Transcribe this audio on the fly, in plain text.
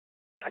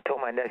I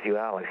told my nephew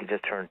Alex, he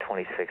just turned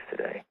 26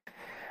 today.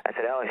 I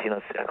said, Alex,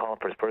 I called him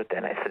for his birthday,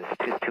 and I said,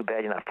 it's just too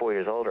bad you're not 4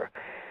 years older,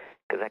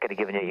 because I could have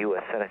given you a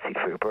U.S. Senate seat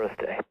for your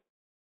birthday.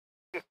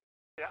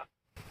 Yeah.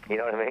 You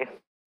know what I mean?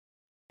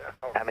 Yeah.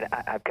 I mean,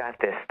 I've got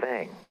this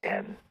thing,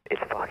 and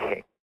it's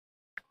fucking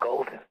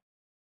golden.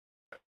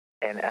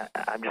 And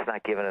I'm just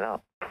not giving it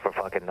up for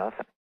fucking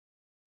nothing.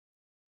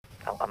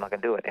 I'm not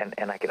going to do it.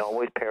 And I can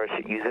always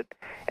use it,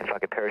 and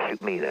fucking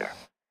parachute me there.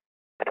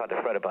 I talked to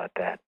Fred about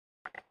that.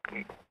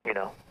 You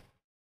know,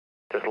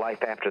 there's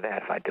life after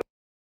that if I do.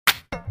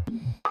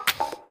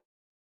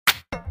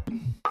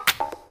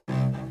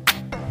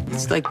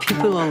 It's like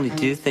people only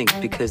do things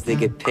because they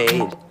get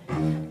paid.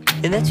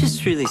 And that's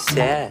just really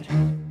sad.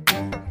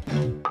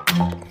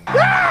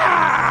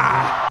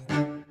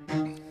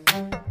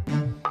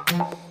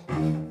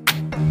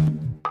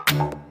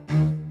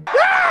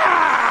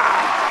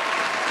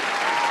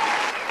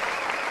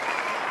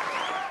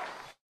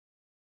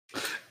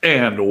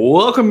 And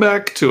welcome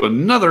back to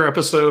another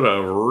episode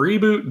of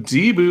Reboot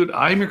Deboot.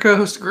 I'm your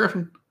co-host,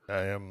 Griffin.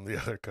 I am the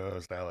other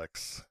co-host,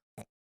 Alex.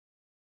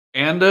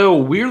 And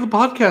we're the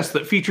podcast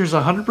that features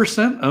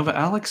 100% of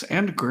Alex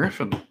and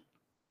Griffin.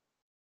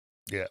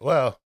 Yeah,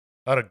 well,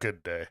 on a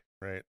good day,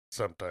 right?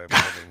 Sometimes,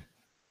 I mean,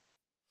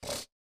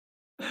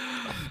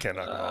 you can't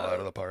knock them all out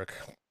of the park.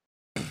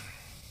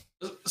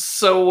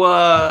 So,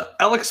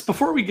 Alex,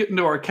 before we get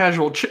into our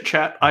casual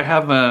chit-chat, I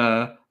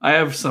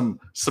have some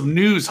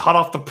news hot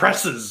off the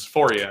presses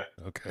for you.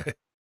 Okay.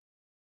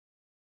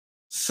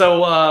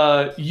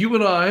 So, you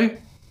and I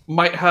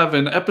might have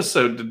an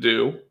episode to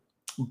do,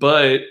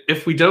 but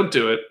if we don't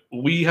do it,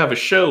 we have a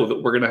show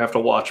that we're going to have to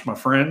watch, my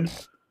friend.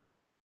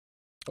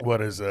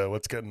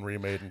 What's getting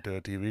remade into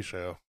a TV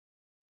show?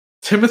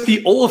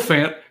 Timothy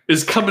Olyphant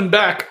is coming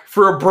back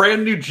for a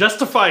brand new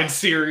Justified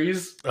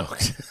series. Oh,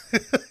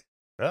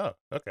 oh,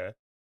 okay.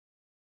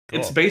 Cool.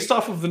 It's based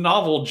off of the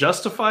novel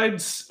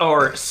Justified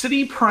or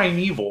City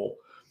Primeval.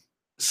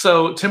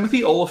 So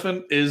Timothy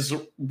Olyphant is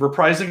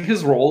reprising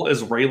his role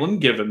as Raylan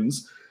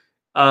Givens.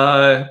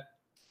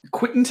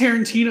 Quentin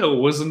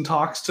Tarantino was in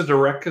talks to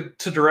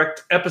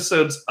direct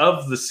episodes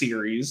of the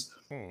series.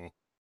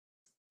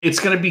 It's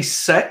going to be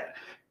set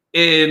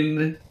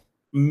in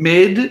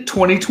mid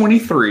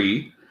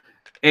 2023,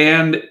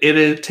 and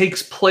it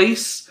takes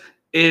place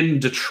in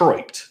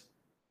Detroit.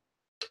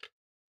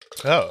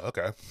 Oh,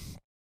 okay.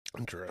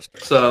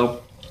 Interesting.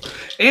 So,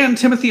 and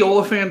Timothy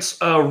Olyphant's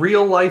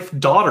real-life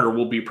daughter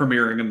will be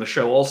premiering in the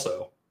show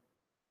also.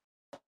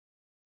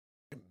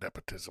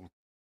 Nepotism.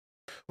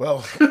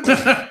 Well,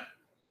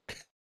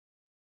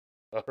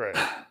 all right.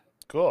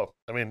 Cool.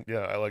 I mean, yeah,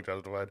 I like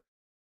Justified.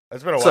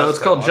 It's been a while. So it's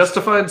called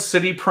Justified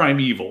City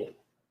Primeval.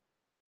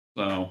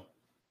 So,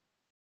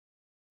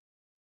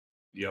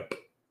 yep.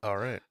 All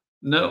right.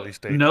 No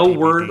DVD.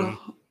 word.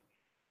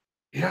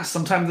 Yeah,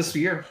 sometime this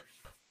year.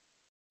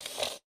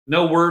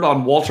 No word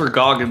on Walter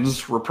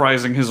Goggins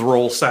reprising his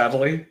role,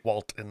 sadly.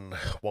 Walton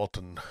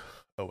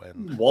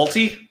O-N.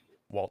 Walty?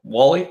 Walt.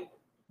 Wally?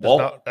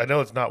 Walt? I know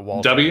it's not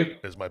Walter. W?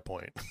 Is my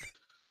point.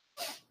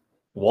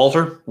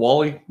 Walter?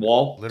 Wally?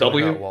 Wall?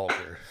 Literally W? not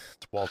Walter.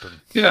 It's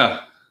Walton.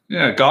 Yeah.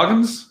 Yeah,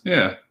 Goggins?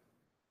 Yeah.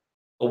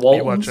 The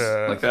Waltons? You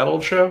watch, like that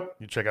old show?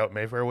 You check out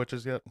Mayfair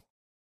Witches yet?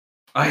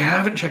 I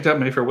haven't checked out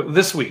Mayfair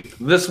This week.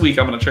 This week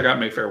I'm going to check out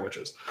Mayfair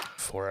Witches.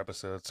 4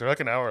 episodes. They're like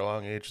an hour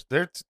long each.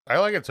 I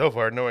like it so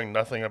far, knowing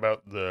nothing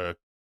about the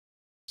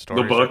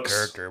story, the books,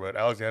 character. But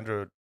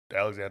Alexandra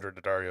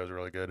Daddario is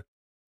really good.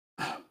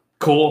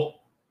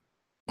 Cool.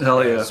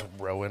 Hell yeah.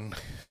 Rowan.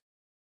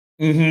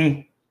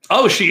 Mm-hmm.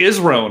 Oh, she is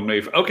Rowan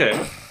Mayfair.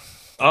 Okay.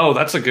 Oh,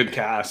 that's a good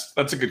cast.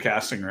 That's a good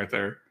casting right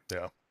there.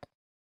 Yeah.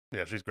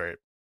 Yeah, she's great.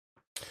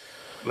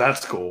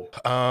 That's cool.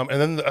 And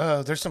then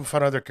there's some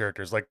fun other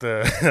characters, like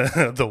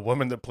the the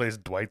woman that plays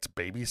Dwight's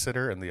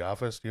babysitter in The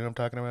Office. You know what I'm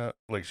talking about?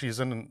 Like, she's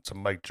in some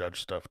Mike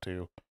Judge stuff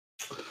too.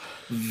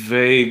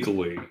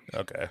 Vaguely.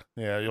 Okay.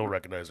 Yeah, you'll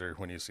recognize her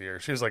when you see her.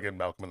 She's like in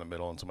Malcolm in the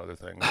Middle and some other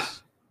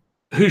things.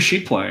 Who's she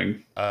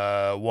playing?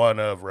 One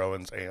of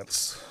Rowan's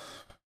aunts.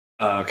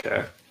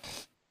 Okay.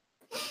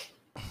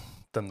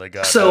 Then they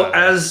got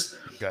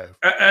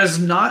as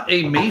not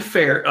a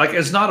Mayfair, like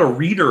as not a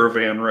reader of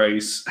Anne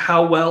Rice,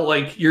 how well,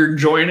 like, you're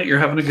enjoying it, you're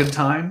having a good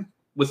time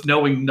with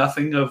knowing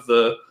nothing of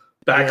the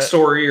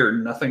backstory or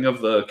nothing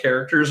of the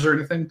characters or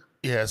anything?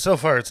 Yeah, so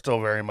far it's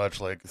still very much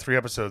like 3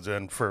 episodes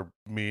in, for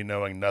me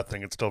knowing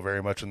nothing, it's still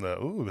very much in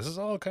the, ooh, this is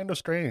all kind of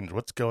strange.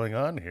 What's going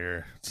on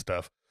here?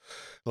 Stuff.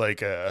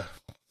 Like,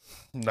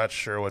 not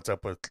sure what's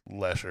up with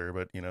Lesher,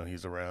 but,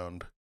 he's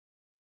around.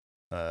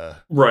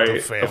 Right, the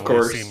family of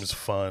course. seems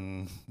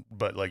fun,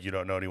 but like you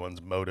don't know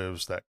anyone's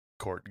motives. That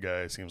court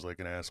guy seems like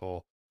an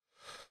asshole.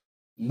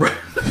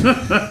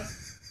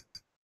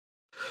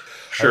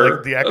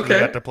 Sure. The actor who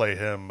got to play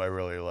him, I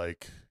really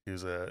like. He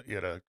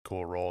had a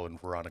cool role in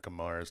Veronica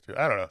Mars too.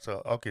 I don't know,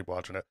 so I'll keep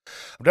watching it.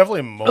 I'm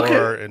definitely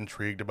more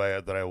intrigued by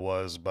it than I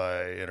was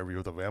by Interview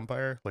with a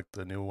Vampire, like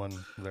the new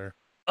one there.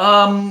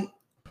 I've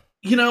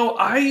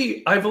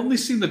only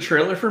seen the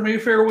trailer for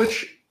Mayfair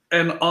Witch.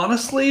 And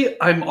honestly,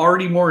 I'm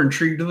already more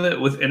intrigued with it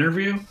with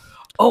Interview.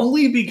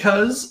 Only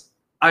because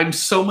I'm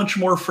so much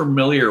more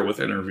familiar with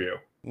Interview.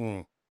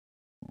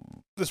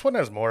 This one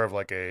has more of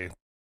like it's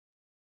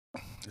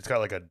got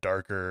like a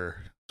darker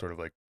sort of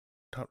like,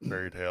 not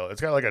fairy tale.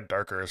 It's got like a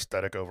darker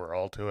aesthetic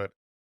overall to it.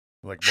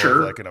 Like more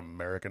of like an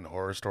American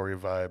Horror Story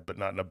vibe, but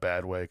not in a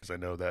bad way, because I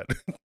know that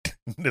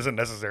isn't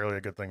necessarily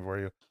a good thing for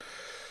you.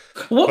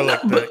 Well,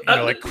 but like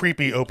like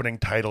creepy opening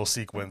title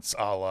sequence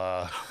a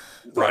la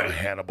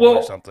Hannibal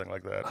or something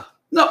like that.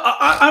 No,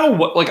 I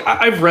don't like.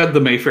 I've read the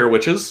Mayfair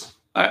Witches.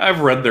 I've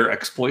read their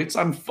exploits.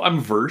 I'm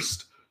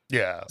versed.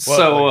 Yeah. Well,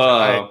 so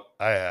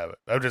I have it.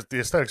 I'm just, the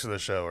aesthetics of the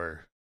show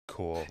are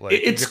cool. Like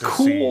it's you get to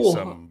cool. See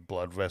some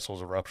blood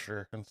vessels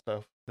rupture and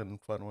stuff in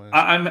fun ways.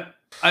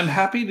 I'm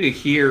happy to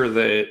hear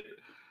that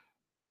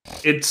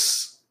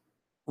it's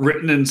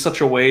written in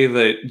such a way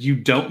that you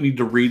don't need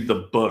to read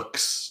the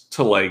books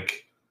to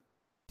like,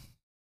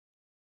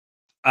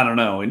 I don't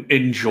know,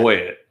 enjoy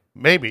it.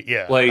 Maybe,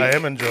 yeah. Like, I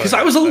am enjoying it. Because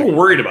I was a little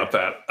worried about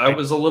that. I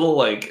was a little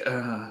like,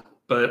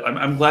 but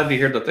I'm glad to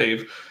hear that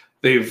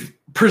they've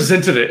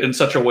presented it in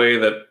such a way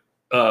that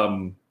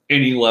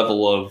any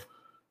level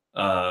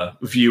of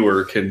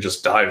viewer can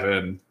just dive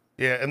in.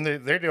 Yeah, and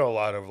they do a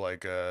lot of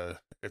like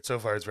it's so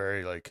far it's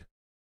very like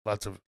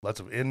lots of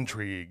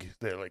intrigue.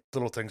 They like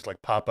little things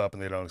like pop up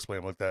and they don't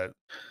explain, like that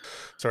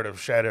sort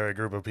of shadowy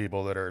group of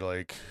people that are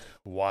like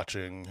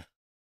watching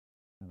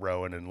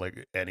Rowan and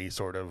like any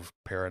sort of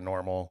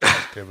paranormal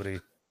activity.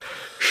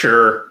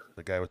 Sure.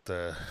 The guy with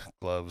the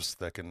gloves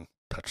that can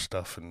touch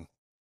stuff and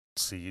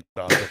see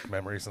object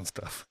memories and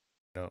stuff.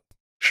 You know?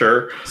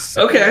 Sure.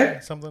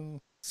 Cyprian,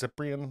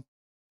 Cyprian,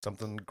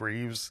 something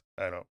Greaves.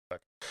 I don't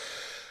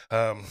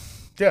know.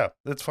 Yeah,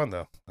 it's fun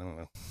though. I don't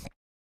know.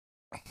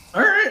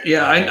 All right.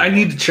 Yeah, I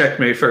need to check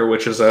Mayfair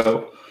Witches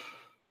out.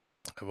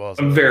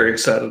 I'm very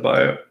excited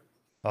by it.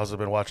 Also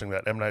been watching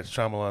that M. Night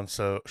Shyamalan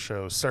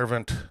show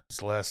Servant. It's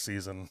the last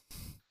season.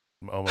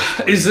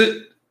 Has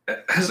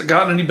it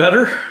gotten any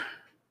better?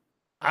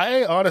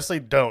 I honestly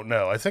don't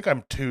know. I think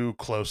I'm too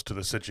close to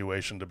the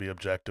situation to be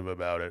objective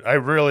about it. I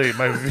really,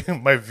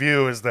 my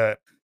view is that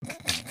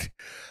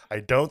I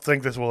don't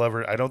think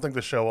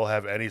the show will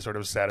have any sort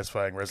of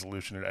satisfying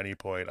resolution at any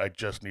point. I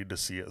just need to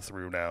see it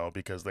through now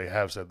because they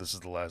have said this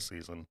is the last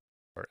season,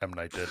 or M.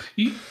 Night did.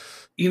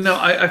 You know,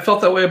 I felt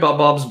that way about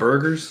Bob's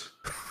Burgers.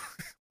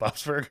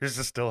 Bob's Burgers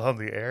is still on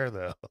the air,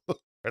 though.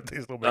 Aren't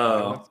they still making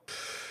ones?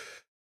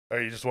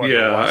 Or you just want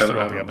to watch through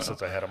all the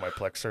episodes I had on my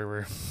Plex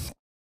server?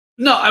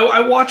 No,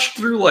 I watched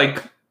through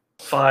like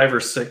 5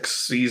 or 6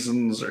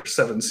 seasons or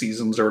 7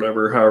 seasons or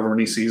whatever, however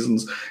many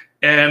seasons.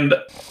 And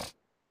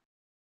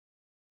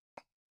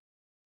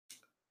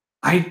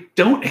I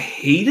don't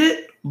hate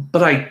it,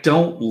 but I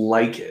don't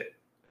like it.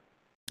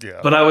 Yeah.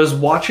 But I was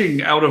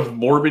watching out of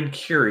morbid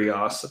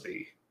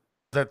curiosity.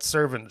 That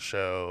Servant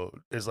show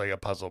is like a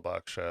puzzle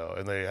box show,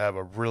 and they have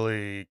a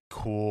really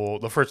cool.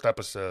 The first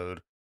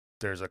episode,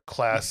 there's a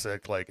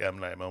classic like M.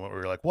 Night moment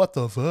where you're like, "What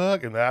the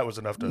fuck?" And that was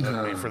enough to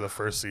hook me for the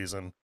first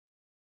season.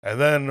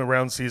 And then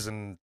around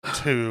season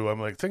 2, I'm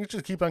like, things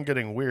just keep on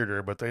getting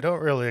weirder, but they don't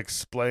really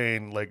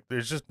explain. Like,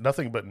 there's just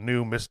nothing but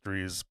new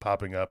mysteries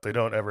popping up. They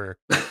don't ever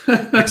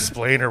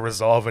explain or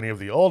resolve any of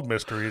the old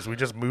mysteries. We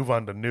just move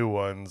on to new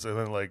ones, and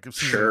then like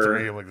season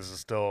 3, I'm like, this is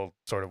still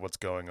sort of what's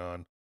going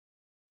on.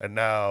 And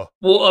now,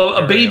 well,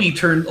 a baby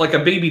like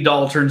a baby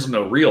doll turns into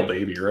a real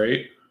baby,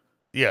 right?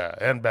 Yeah,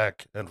 and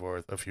back and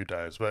forth a few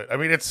times. But I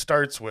mean, it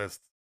starts with,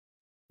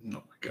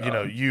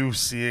 you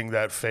seeing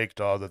that fake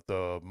doll that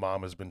the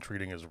mom has been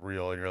treating as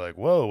real, and you're like,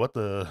 whoa,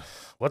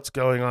 what's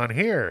going on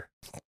here?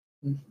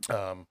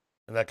 And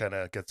that kind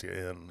of gets you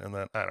in, and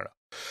then I don't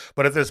know.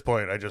 But at this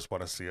point, I just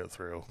want to see it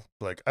through.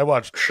 Like, I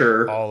watched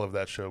all of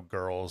that show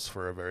Girls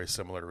for a very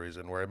similar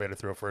reason, where I made it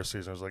through a first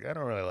season. I was like, I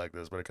don't really like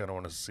this, but I kind of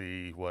want to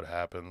see what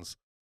happens.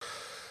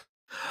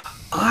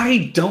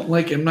 I don't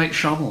like M. Night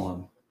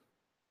Shyamalan.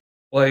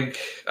 Like,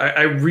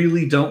 I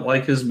really don't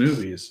like his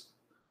movies.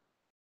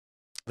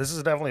 This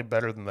is definitely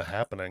better than The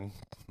Happening.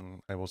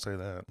 I will say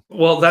that.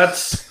 Well,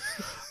 that's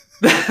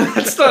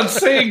not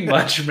saying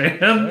much,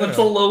 man. That's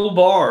a low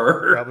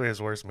bar. Probably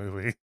his worst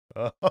movie.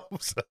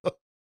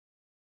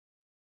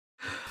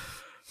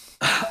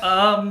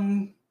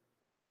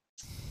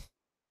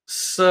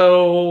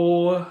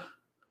 So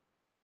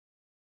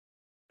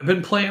I've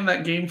been playing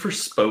that game for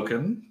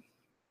Spoken.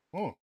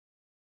 Oh.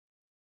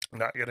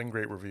 Not getting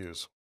great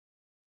reviews.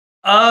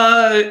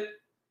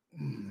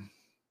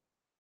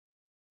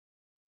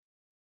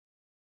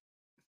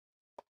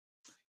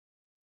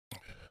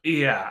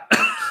 Yeah.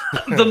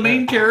 The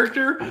main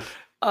character,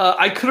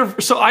 I could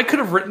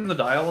have written the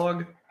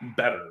dialogue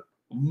better,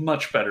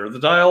 much better. The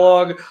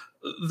dialogue,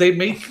 they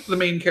make the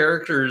main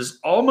characters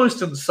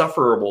almost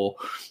insufferable.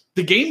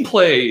 The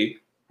gameplay,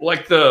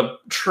 like the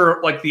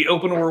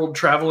open world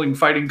traveling,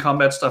 fighting,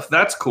 combat stuff,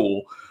 that's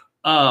cool.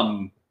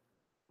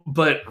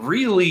 But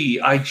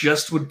really, I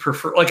just would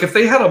prefer, like, if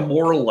they had a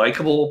more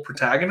likable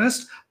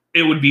protagonist,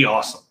 it would be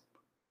awesome.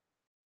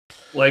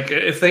 Like,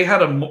 if they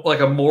had a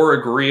more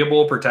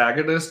agreeable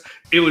protagonist,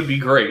 it would be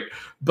great.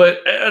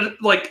 But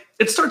like,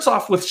 it starts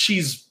off with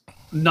she's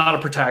not a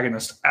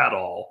protagonist at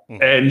all.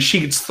 And she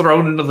gets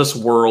thrown into this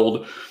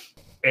world,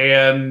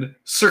 and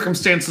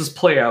circumstances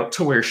play out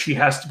to where she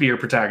has to be her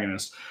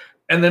protagonist.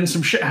 And then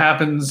some shit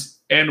happens,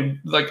 and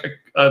like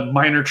a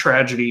minor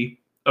tragedy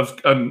of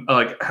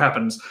like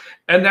happens.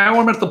 And now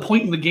I'm at the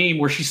point in the game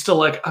where she's still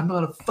like, I'm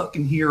not a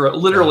fucking hero.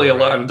 Literally a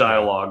lot of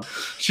dialogue.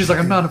 She's like,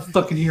 I'm not a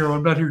fucking hero.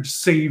 I'm not here to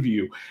save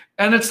you.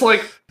 And it's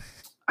like,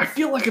 I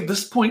feel like at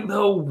this point,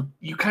 though,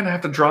 you kind of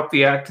have to drop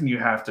the act, and you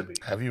have to be.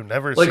 Have you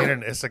never seen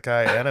an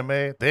isekai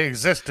anime? They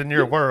exist in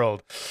your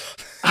world.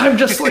 I'm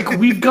just like,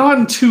 we've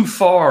gone too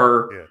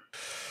far. Yeah.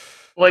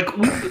 Like,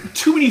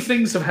 too many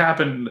things have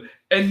happened,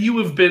 and you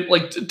have been,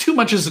 like, too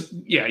much is,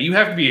 yeah, you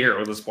have to be a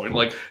hero at this point.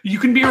 Like, you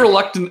can be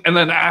reluctant and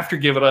then after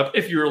give it up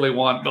if you really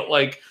want, but,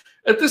 like,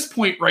 at this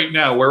point right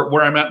now,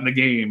 where I'm at in the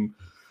game,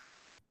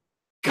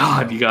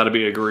 God, you got to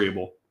be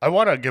agreeable. I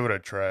want to give it a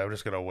try. I'm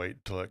just going to wait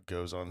until it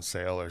goes on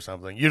sale or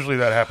something. Usually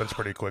that happens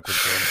pretty quick with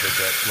games that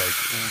get, like,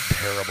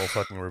 terrible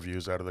fucking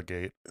reviews out of the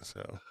gate.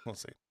 So, we'll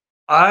see.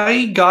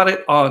 I got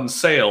it on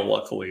sale,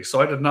 luckily, so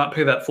I did not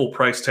pay that full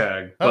price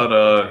tag. But,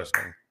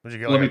 did you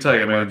get, let me tell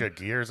you, man. A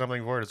gear or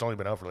something for it? It's only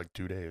been out for, like,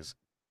 2 days.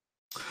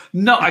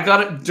 No, I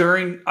got it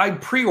I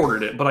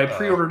pre-ordered it, but I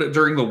pre-ordered it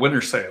during the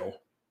winter sale.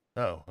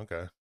 Oh,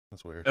 okay.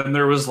 That's weird. And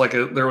there was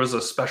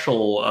a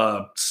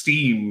special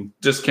Steam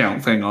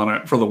discount thing on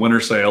it for the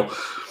winter sale,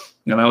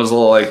 and I was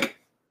like,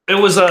 it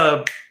was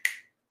a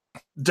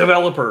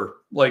developer,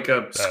 like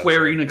a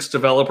Square Enix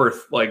developer,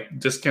 like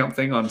discount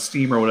thing on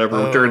Steam or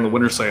whatever during the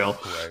winter sale.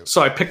 Right.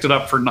 So I picked it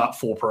up for not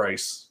full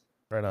price.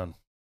 Right on.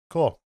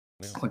 Cool.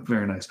 Yeah. Like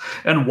very nice.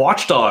 And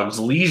Watch Dogs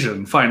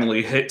Legion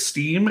finally hit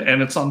Steam,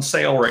 and it's on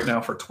sale right now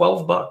for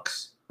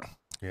 $12.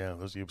 Yeah,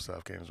 those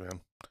Ubisoft games,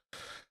 man.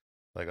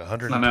 Like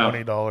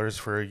 $120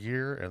 for a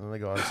year, and then they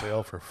go on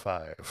sale for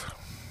 $5.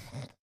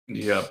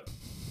 Yep.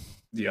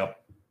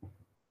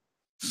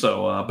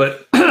 So,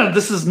 but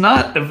this is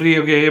not a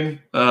video game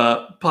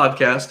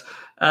podcast.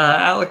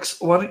 Alex,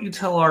 why don't you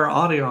tell our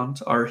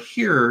audience, our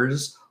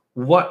hearers,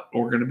 what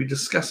we're going to be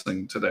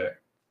discussing today?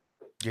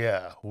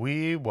 Yeah,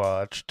 we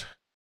watched.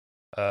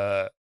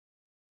 I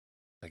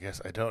guess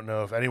I don't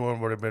know if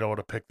anyone would have been able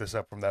to pick this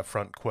up from that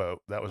front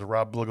quote. That was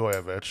Rod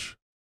Blagojevich,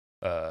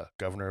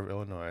 governor of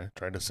Illinois,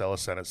 trying to sell a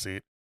Senate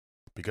seat,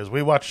 because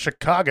we watched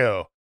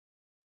Chicago,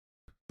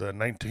 the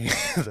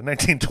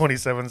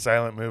 1927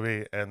 silent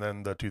movie, and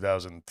then the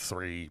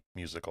 2003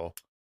 musical,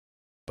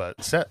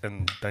 but set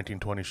in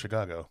 1920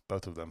 Chicago,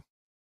 both of them.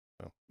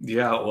 So.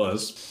 Yeah, it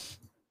was.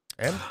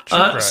 And true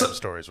crime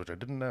stories, which I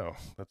didn't know.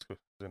 That's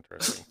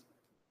interesting.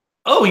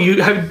 Oh,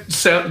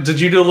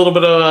 did you do a little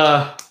bit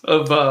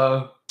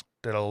of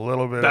did a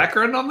little bit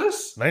background on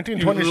this?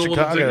 1920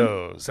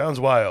 Chicago.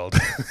 Sounds wild.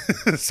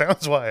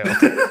 Sounds wild.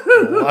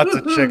 Lots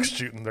of chicks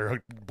shooting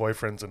their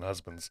boyfriends and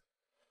husbands.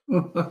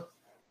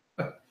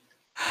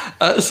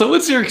 So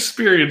what's your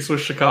experience with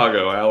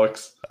Chicago,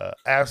 Alex?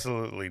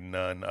 Absolutely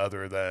none,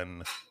 other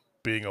than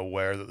being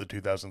aware that the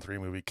 2003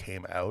 movie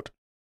came out,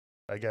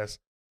 I guess.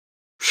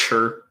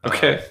 Sure.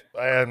 Okay.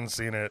 I hadn't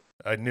seen it.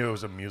 I knew it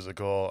was a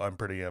musical. I'm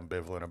pretty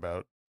ambivalent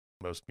about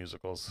most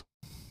musicals,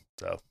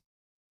 so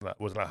that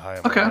was not high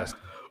on my list.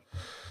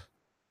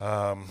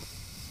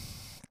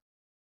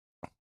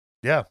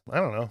 Yeah, I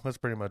don't know. That's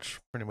pretty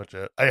much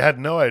it. I had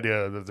no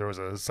idea that there was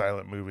a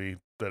silent movie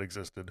that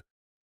existed.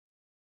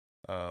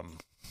 And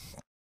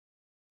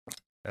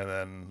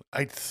then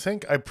I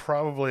think I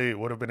probably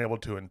would have been able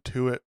to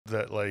intuit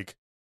that, like,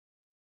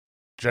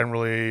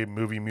 generally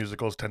movie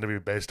musicals tend to be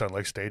based on,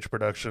 like, stage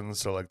productions,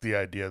 so, like, the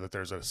idea that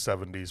there's a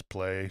 70s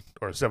play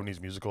or a 70s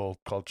musical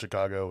called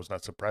Chicago was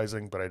not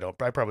surprising, but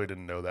I probably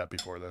didn't know that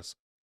before this.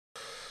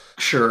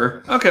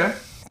 Sure. Okay.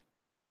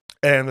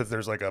 And that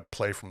there's, like, a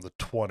play from the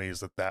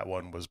 20s that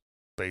one was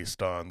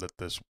based on, that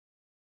this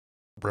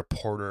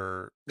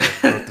reporter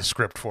wrote the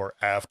script for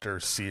after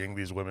seeing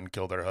these women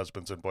kill their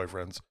husbands and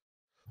boyfriends,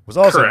 was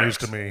also news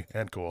to me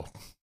and cool.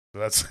 So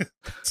that's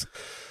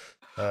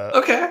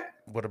okay.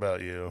 What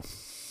about you?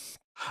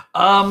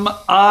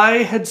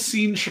 I had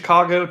seen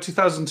Chicago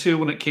 2002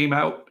 when it came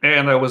out,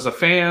 and I was a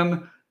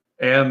fan,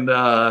 and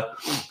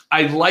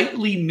I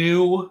lightly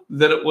knew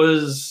that it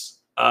was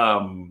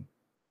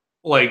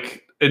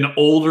like an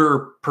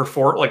older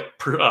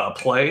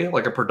play,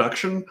 like a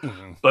production,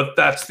 but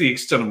that's the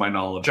extent of my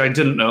knowledge. I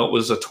didn't know it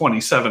was a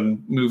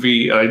 27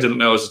 movie. I didn't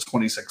know it was a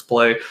 26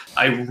 play.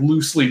 I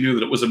loosely knew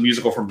that it was a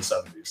musical from the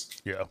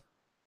 70s. Yeah.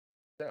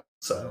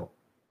 So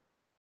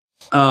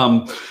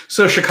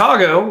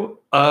Chicago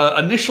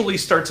initially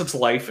starts its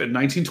life in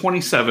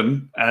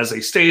 1927 as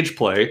a stage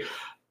play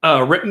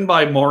written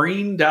by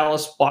Maureen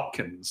Dallas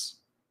Watkins,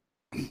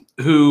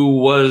 who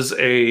was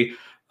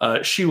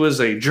she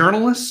was a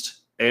journalist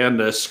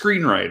and a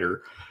screenwriter.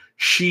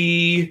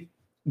 She,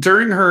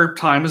 during her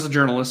time as a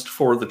journalist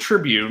for the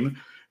Tribune,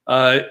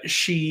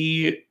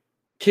 she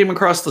came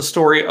across the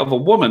story of a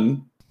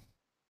woman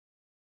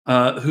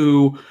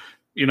who,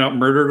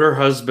 murdered her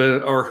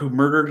husband, or who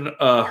murdered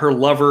her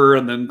lover,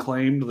 and then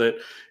claimed that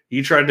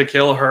he tried to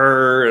kill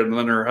her, and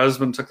then her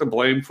husband took the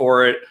blame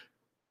for it.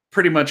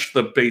 Pretty much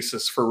the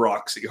basis for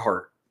Roxy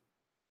Hart.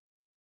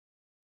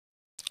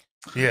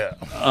 Yeah.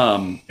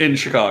 In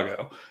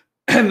Chicago.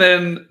 And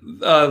then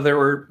there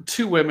were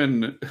two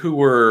women who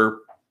were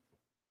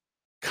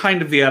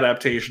kind of the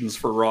adaptations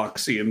for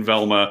Roxy and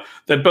Velma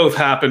that both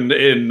happened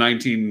in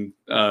in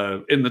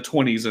the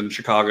 20s in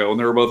Chicago, and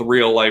they were both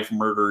real life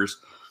murders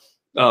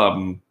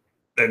and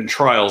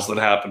trials that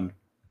happened.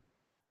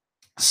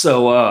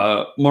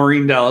 So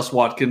Maureen Dallas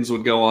Watkins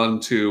would go on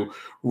to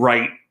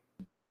write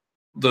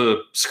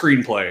the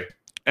screenplay,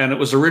 and it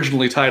was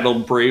originally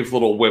titled Brave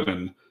Little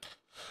Women.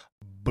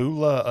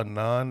 Beulah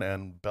Anand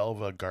and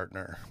Belva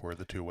Gartner were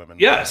the two women.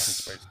 Yes.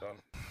 It's based on.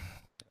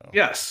 Oh.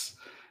 Yes.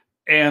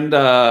 And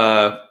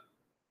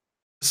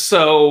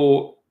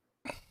so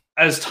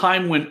as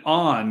time went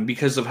on,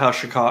 because of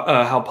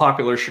how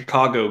popular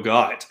Chicago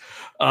got,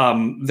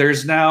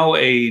 there's now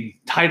a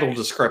title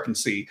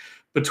discrepancy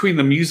between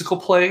the musical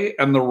play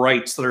and the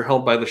rights that are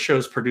held by the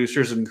show's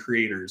producers and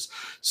creators.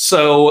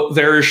 So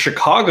there is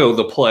Chicago,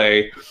 the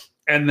play,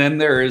 and then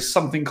there is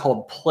something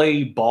called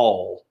Play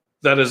Ball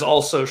that is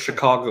also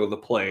Chicago, the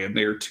play, and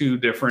they are two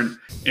different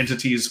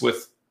entities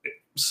with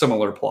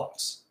similar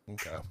plots.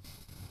 Okay.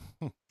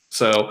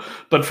 So,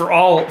 but for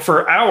our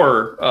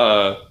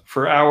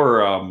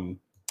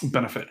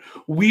benefit,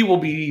 we will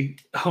be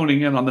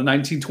honing in on the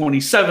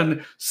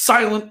 1927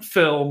 silent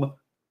film,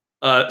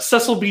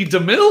 Cecil B.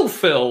 DeMille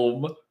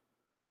film,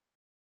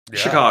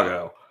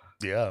 Chicago.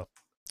 Yeah.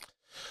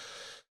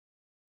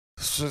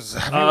 So,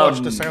 have you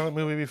watched a silent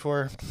movie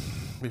before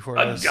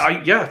this?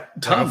 Yeah,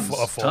 tons.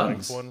 A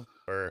full-length tons. one?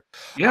 Or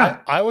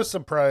Yeah. I was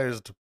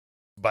surprised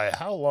by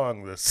how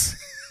long this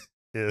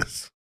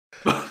is.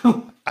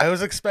 I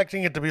was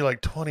expecting it to be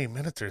like 20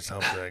 minutes or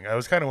something. I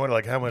was kind of wondering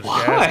like how much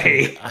gas.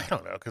 I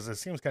don't know, because it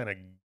seems kind of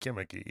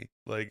gimmicky.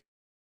 Like,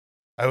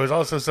 I was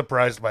also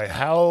surprised by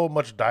how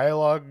much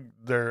dialogue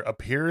there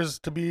appears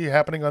to be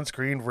happening on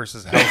screen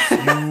versus how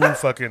few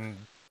fucking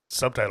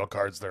subtitle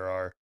cards there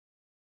are.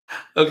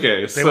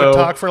 Okay, They would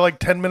talk for like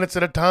 10 minutes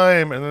at a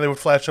time, and then they would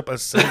flash up a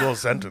single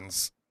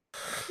sentence.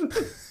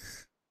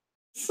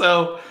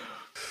 So,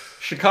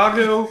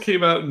 Chicago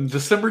came out on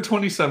December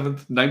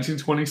 27th,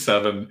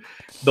 1927.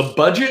 The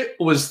budget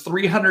was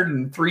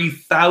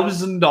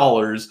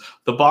 $303,000.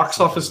 The box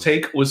office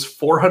take was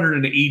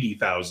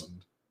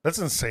 $480,000. That's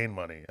insane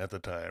money at the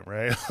time,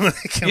 right?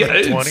 Like in the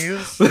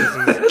 20s?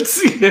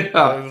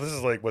 This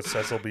is like what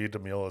Cecil B.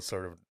 DeMille is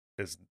sort of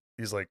is.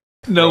 He's like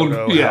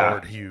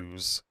Howard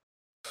Hughes.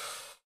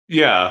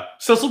 Yeah,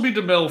 Cecil B.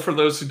 DeMille. For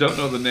those who don't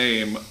know the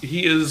name,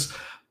 he is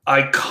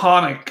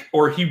iconic,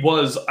 or he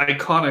was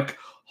iconic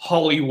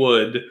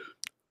Hollywood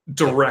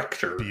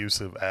director,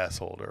 abusive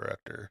asshole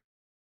director.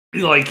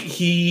 Like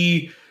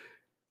he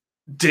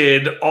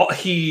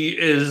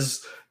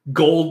is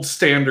gold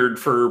standard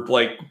for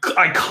like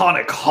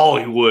iconic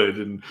Hollywood,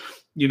 and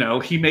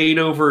he made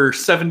over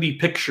 70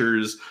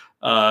 pictures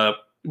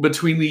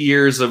between the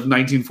years of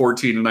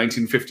 1914 and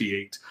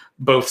 1958,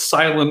 both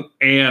silent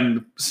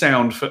and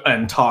sound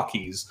and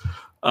talkies.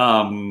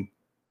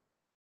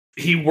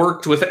 He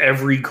worked with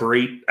every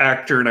great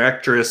actor and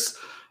actress.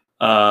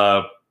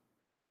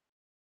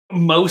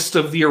 Most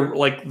of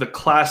the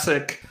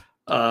classic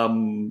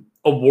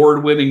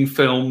award-winning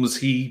films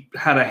he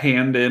had a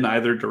hand in,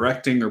 either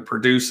directing or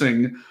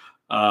producing.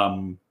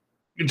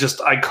 Just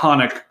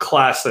iconic,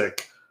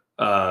 classic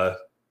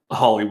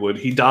Hollywood.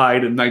 He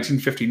died in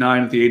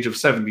 1959 at the age of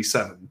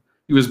 77.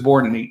 He was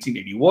born in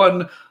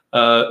 1881.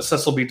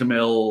 Cecil B.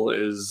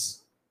 DeMille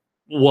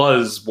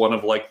was one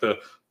of like the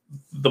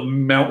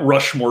Mount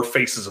Rushmore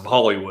faces of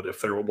Hollywood,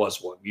 if there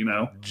was one.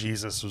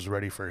 Jesus was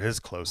ready for his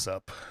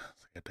close-up.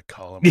 I had to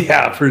call him.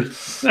 Yeah.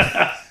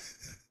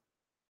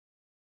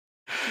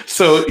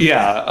 So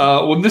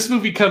yeah, when this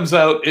movie comes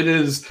out, it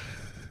is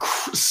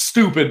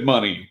stupid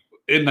money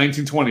in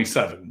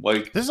 1927.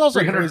 Like, this is also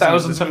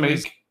 $300,000 to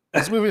make.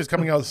 This movie is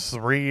coming out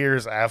 3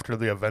 years after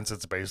the events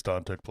it's based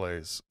on took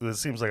place. This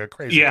seems like a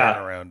crazy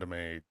turnaround to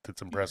me.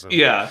 It's impressive.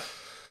 Yeah,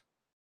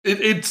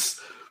 it's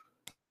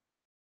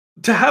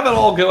to have it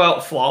all go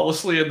out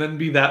flawlessly and then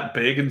be that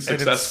big and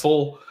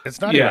successful.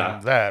 It's not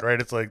even that, right?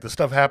 It's like the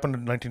stuff happened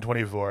in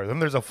 1924. Then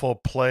there's a full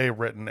play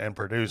written and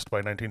produced by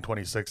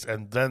 1926,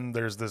 and then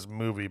there's this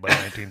movie by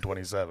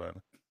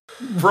 1927.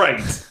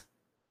 Right.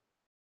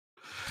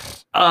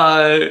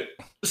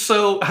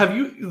 So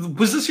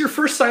was this your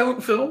first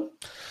silent film?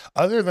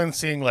 Other than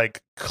seeing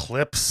like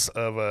clips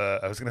of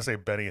I was gonna say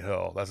Benny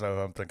Hill. That's not who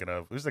I'm thinking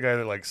of. Who's the guy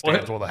that like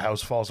stands while the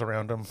house falls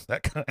around him?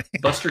 That guy.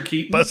 Buster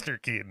Keaton. Buster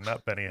Keaton,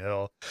 not Benny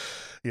Hill.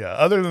 Yeah.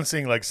 Other than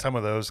seeing like some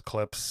of those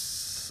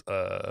clips,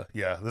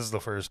 this is the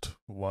first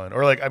one.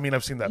 Or like, I mean,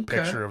 I've seen that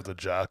picture of the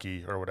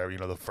jockey or whatever.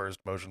 The first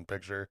motion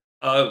picture.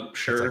 Sure.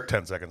 It's like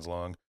 10 seconds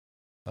long.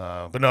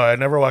 But no, I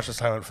never watched a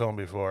silent film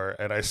before,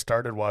 and I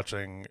started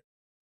watching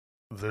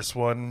this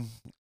one,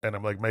 and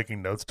I'm like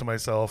making notes to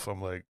myself. I'm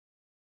like,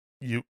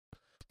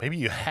 maybe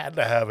you had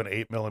to have an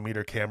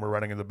 8mm camera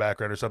running in the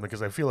background or something,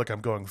 because I feel like I'm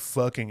going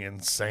fucking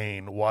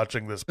insane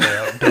watching this play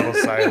out in total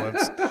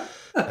silence.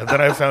 And then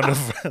I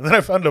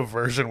found a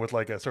version with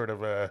like a sort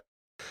of a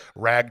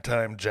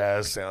ragtime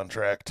jazz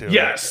soundtrack to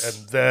Yes. it.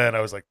 And then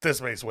I was like,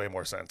 this makes way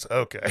more sense.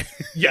 Okay.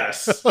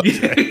 Yes.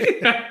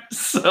 Okay.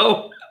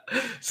 So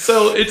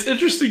it's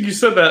interesting you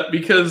said that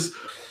because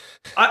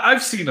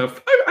I've seen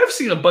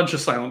a bunch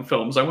of silent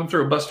films. I went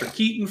through a Buster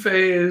Keaton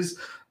phase.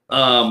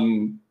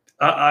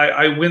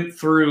 I went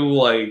through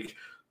like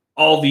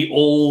all the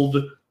old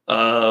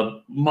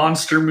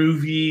monster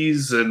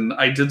movies, and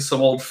I did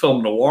some old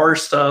film noir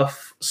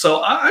stuff.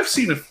 So I've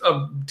seen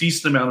a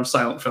decent amount of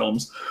silent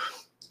films.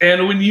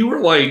 And when you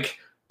were like,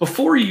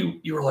 before you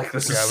were like,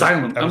 this is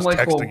silent. I was like,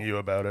 texting you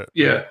about it.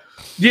 Yeah.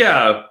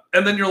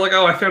 And then you're like,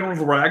 oh, I found one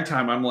with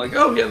ragtime. I'm like,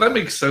 oh yeah, that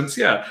makes sense.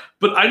 Yeah.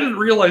 But I didn't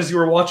realize you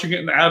were watching it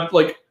and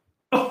like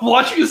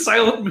watching a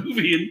silent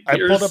movie. I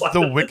pulled up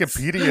the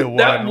Wikipedia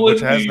one,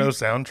 which has no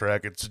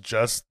soundtrack. It's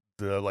just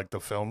the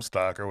film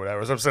stock or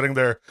whatever. So I'm sitting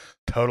there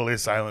totally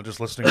silent, just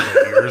listening to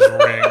my ears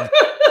ring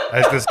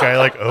as this guy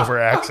like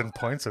overacts and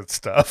points at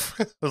stuff.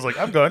 I was like,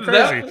 I'm going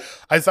crazy.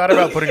 I thought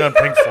about putting on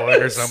Pink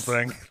Floyd or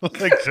something,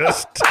 like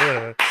just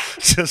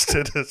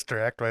to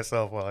distract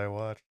myself while I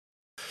watch.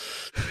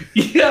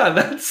 Yeah,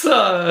 that's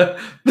that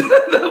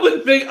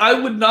would make I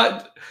would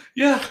not.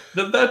 Yeah,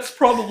 that's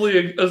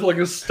probably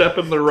a step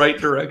in the right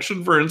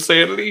direction for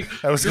insanity.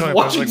 I was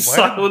watching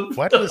silent.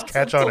 Why did this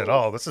catch on at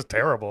all? This is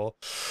terrible.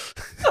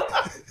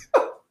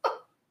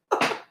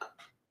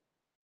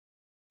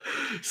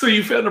 So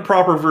you found a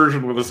proper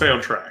version with a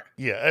soundtrack.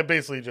 Yeah, I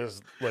basically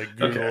just like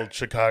Googled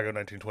Chicago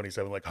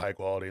 1927, like high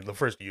quality, and the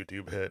first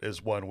YouTube hit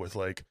is one with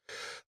like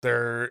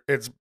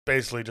it's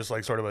basically just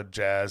like sort of a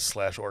jazz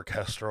 /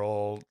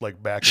 orchestral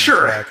like backing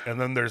track, and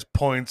then there's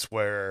points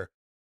where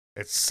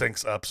it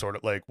syncs up sort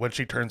of like when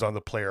she turns on the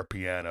player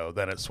piano,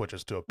 then it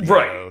switches to a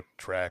piano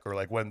track, or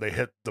like when they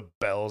hit the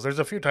bells. There's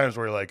a few times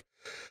where like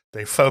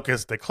they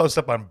close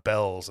up on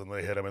bells and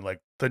they hit them, and like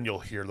then you'll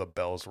hear the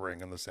bells ring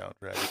in the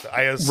soundtrack.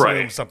 I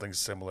assume something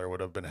similar would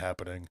have been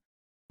happening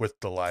with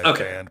the live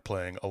band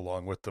playing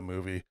along with the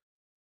movie,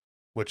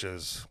 which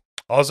is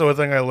also a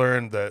thing I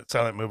learned, that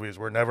silent movies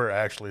were never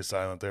actually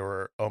silent. They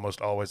were almost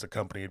always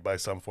accompanied by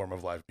some form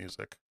of live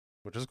music,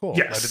 which is cool.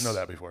 Yes. I didn't know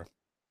that before.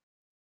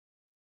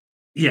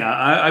 Yeah,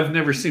 I've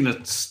never seen a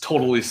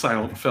totally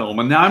silent film,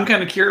 and now I'm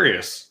kind of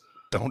curious.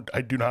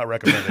 I do not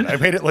recommend it. I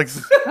made it like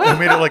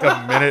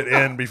a minute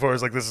in before I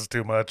was like, this is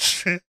too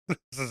much.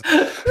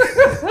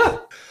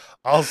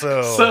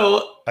 Also,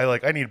 so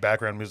I need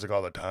background music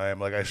all the time.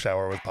 Like I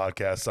shower with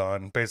podcasts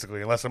on,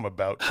 basically, unless I'm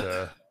about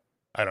to,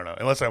 I don't know,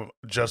 unless I'm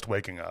just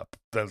waking up.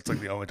 That's like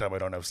the only time I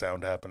don't have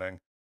sound happening.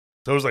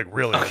 So it was like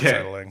really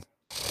unsettling.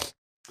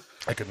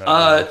 I could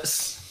not.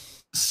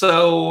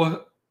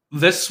 So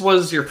this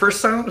was your first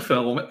silent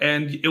film,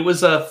 and it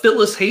was a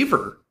Phyllis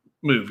Haver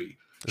movie.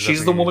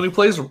 She's the woman who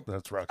plays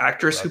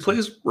actress who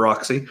plays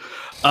Roxy.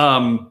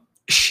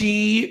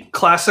 She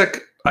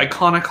classic,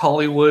 iconic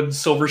Hollywood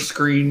silver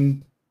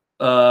screen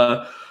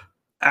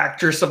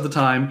actress of the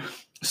time.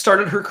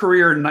 Started her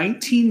career in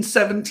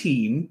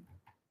 1917,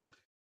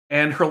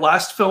 and her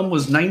last film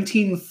was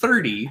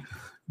 1930.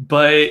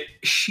 But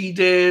she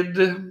did,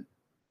 let's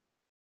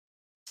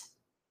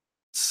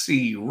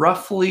see,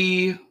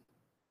 roughly,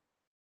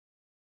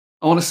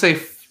 I want to say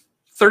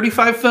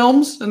 35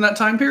 films in that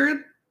time period.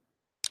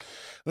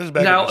 This is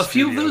back in the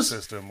studio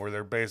system where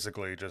they're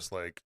basically just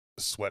like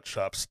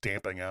sweatshops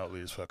stamping out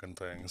these fucking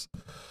things.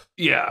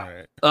 Yeah.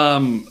 Right.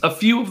 A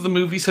few of the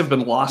movies have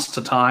been lost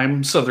to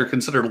time, so they're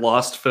considered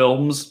lost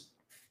films.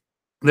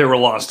 They were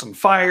lost in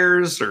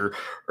fires or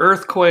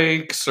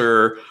earthquakes,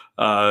 or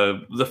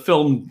the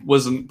film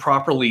wasn't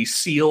properly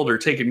sealed or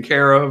taken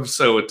care of,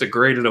 so it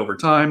degraded over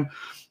time.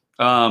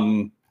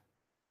 So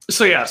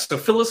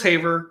Phyllis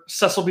Haver,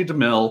 Cecil B.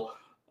 DeMille,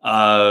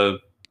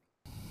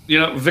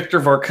 Victor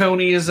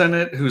Varconi is in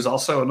it, who's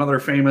also another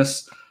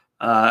famous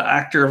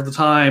actor of the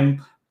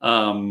time.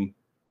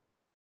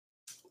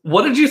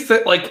 What did you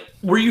think? Like,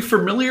 were you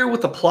familiar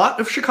with the plot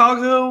of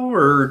Chicago,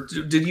 or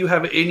did you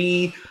have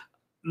any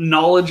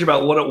knowledge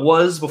about what it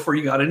was before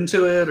you got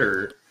into it?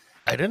 Or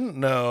I didn't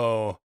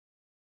know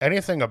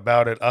anything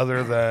about it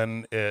other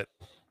than it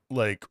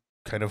like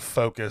kind of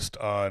focused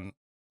on,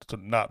 so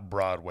not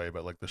Broadway,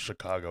 but like the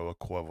Chicago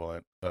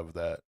equivalent of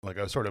that. Like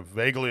I was sort of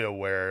vaguely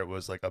aware it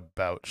was like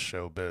about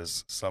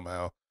showbiz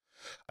somehow.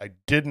 I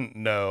didn't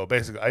know,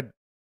 basically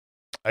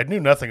I knew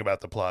nothing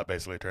about the plot,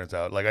 basically, it turns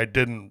out. Like I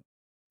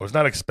was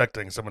not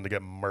expecting someone to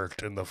get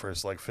murked in the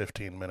first like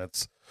 15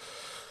 minutes.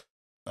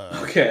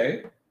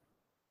 Okay.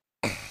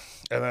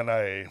 And then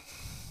I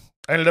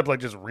ended up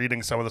like just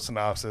reading some of the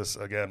synopsis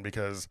again,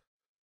 because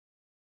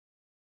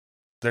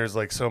there's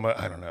like so much,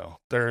 I don't know.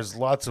 There's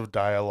lots of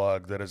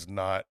dialogue that is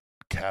not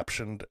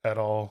captioned at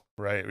all,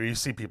 right? You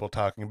see people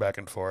talking back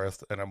and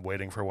forth, and I'm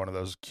waiting for one of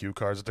those cue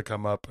cards to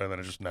come up, and then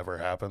it just never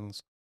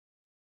happens.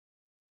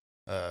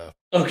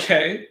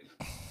 Okay.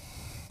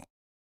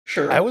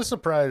 Sure. I was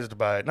not surprised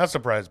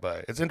by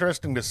it. It's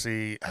interesting to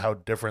see how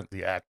different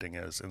the acting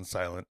is in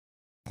silent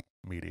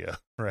media,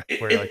 right?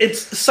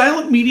 It's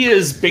silent media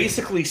is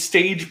basically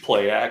stage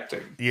play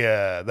acting.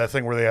 Yeah, that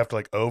thing where they have to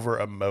like over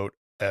emote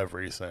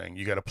everything.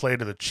 You got to play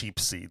to the cheap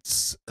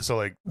seats. So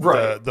like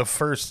Right. the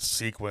first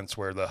sequence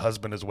where the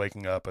husband is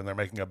waking up and they're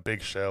making a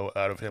big show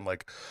out of him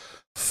like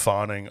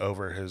fawning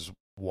over his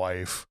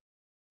wife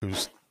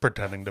who's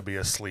pretending to be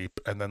asleep,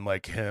 and then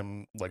like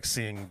him like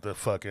seeing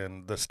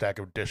the stack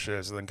of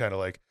dishes, and then kind of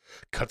like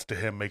cuts to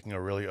him making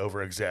a really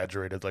over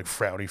exaggerated like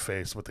frowny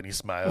face, but then he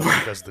smiles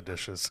and does the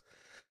dishes.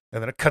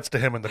 And then it cuts to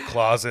him in the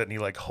closet and he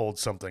like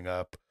holds something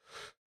up.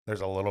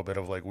 There's a little bit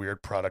of like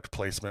weird product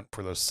placement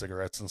for those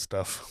cigarettes and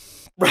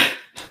stuff. Right.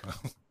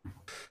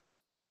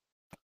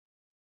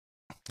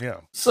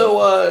 Yeah.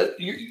 So,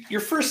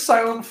 your first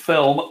silent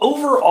film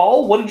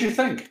overall, what did you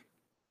think?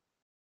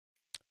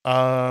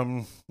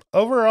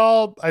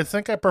 Overall, I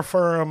think I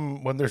prefer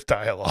them when there's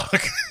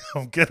dialogue.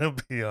 I'm gonna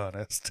be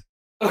honest.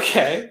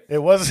 Okay.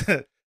 It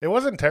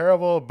wasn't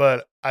terrible,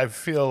 but I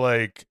feel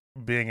like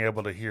being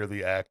able to hear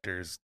the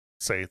actors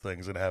say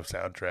things and have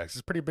soundtracks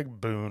is a pretty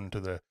big boon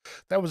to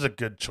that was a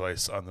good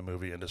choice on the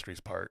movie industry's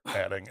part,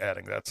 adding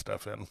that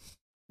stuff in.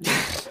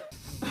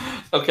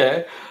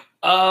 Okay.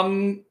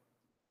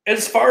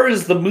 As far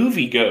as the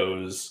movie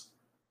goes,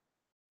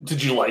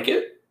 did you like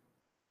it?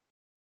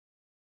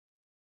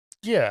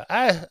 Yeah,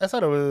 I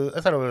thought it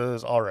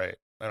was all right.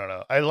 I don't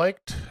know. I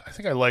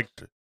think I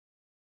liked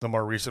the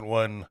more recent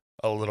one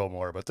a little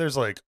more, but there's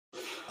like,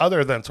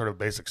 other than sort of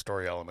basic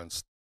story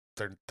elements,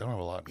 they don't have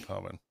a lot in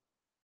common.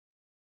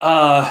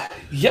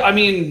 Yeah, I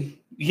mean,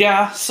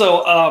 yeah.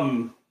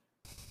 So,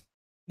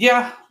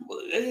 yeah,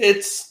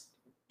 it's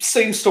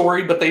same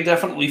story, but they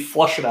definitely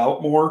flush it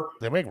out more.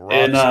 They make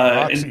in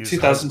Roxy's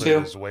 2002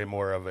 is way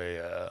more of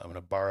a I'm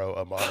gonna borrow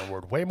a modern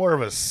word, way more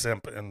of a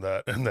simp in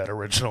that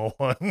original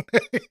one.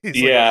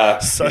 He's yeah,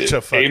 like such a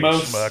fucking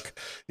Amos. schmuck.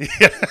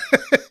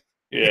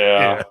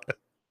 Yeah.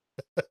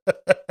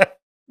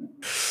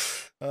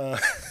 Yeah.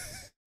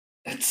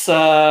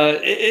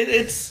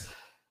 It's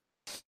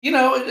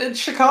it's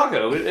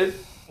Chicago.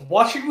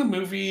 Watching the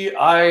movie,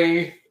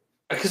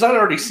 because I'd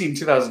already seen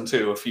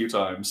 2002 a few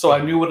times, so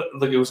I knew what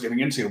it was getting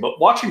into. But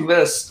watching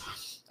this,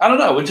 I don't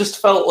know, it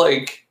just felt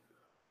like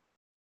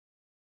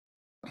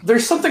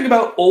there's something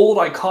about old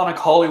iconic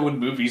Hollywood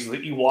movies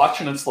that you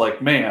watch and it's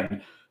like,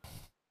 man,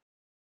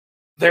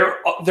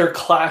 they're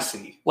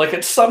classy. Like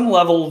at some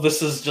level,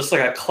 this is just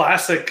like a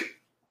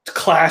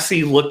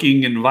classy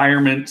looking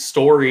environment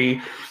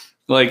story.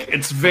 Like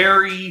it's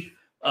very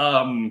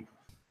I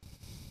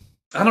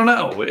don't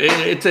know.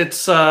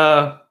 It's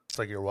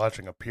like you're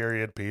watching a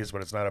period piece,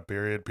 but it's not a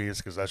period piece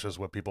because that's just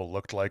what people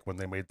looked like when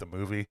they made the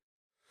movie.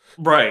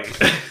 Right.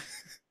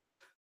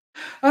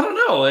 I don't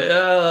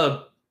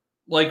know.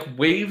 Like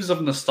waves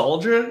of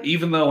nostalgia,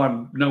 even though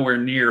I'm nowhere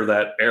near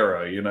that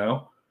era, you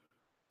know?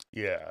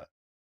 Yeah.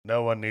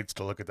 No one needs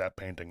to look at that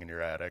painting in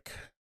your attic.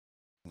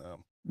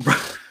 No.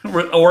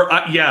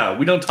 Yeah,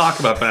 we don't talk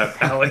about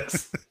that,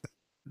 Alex.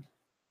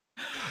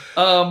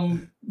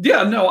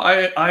 Yeah, no,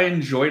 I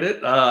enjoyed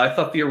it. I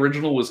thought the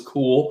original was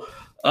cool.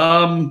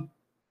 I'm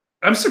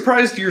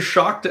surprised you're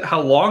shocked at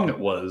how long it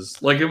was.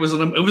 Like it was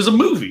a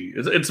movie.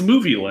 It's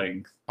movie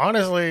length.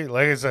 Honestly,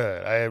 like I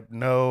said, I have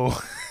no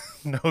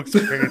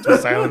experience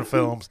with silent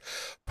films.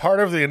 Part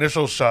of the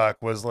initial shock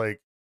was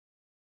like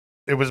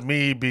it was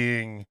me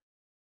being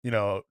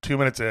 2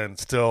 minutes in,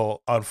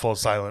 still on full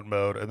silent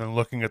mode, and then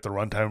looking at the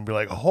runtime and be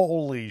like,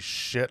 holy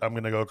shit, I'm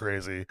gonna go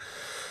crazy.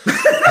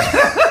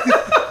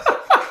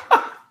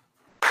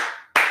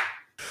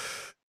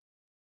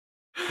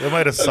 It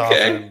might have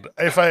softened.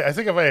 Okay. I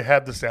think if I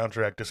had the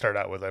soundtrack to start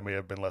out with, I may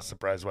have been less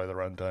surprised by the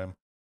runtime.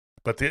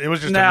 But it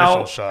was just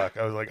initial shock.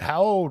 I was like,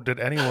 how did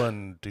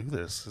anyone do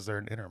this? Is there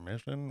an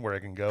intermission where I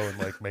can go and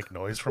like make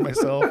noise for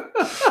myself?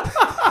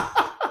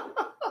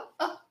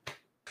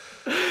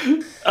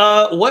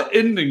 What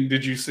ending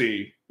did you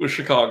see with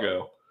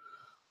Chicago?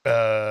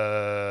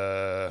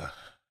 I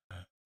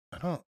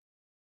don't.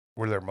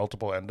 Were there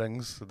multiple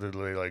endings? Did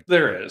they like?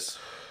 There is.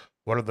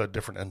 What are the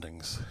different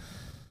endings?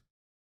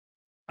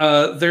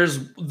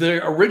 There's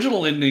the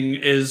original ending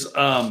is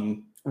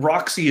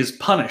Roxy is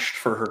punished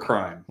for her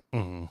crime.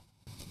 Mm-hmm.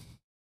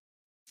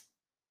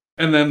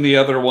 And then the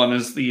other one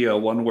is the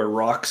one where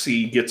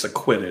Roxy gets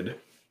acquitted.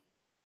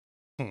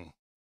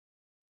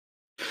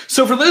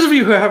 So for those of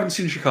you who haven't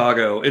seen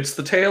Chicago, it's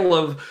the tale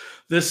of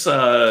this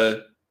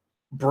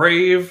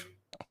brave,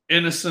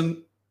 innocent,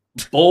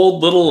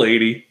 bold little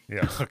lady.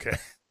 Yeah, okay.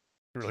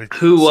 Really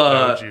who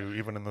you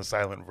even in the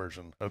silent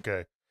version.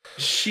 Okay.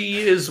 She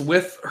is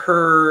with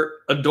her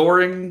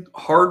adoring,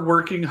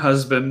 hardworking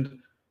husband.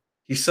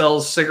 He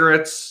sells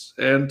cigarettes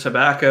and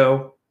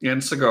tobacco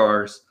and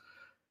cigars.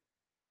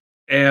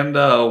 And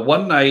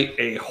one night,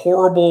 a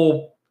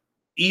horrible,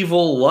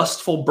 evil,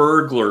 lustful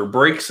burglar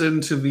breaks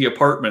into the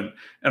apartment,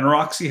 and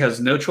Roxy has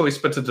no choice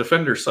but to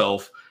defend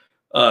herself.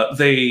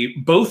 They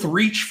both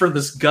reach for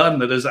this gun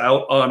that is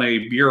out on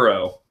a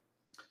bureau.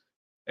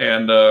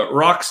 And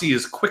Roxy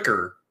is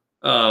quicker.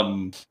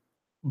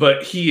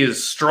 But he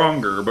is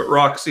stronger, but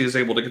Roxy is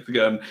able to get the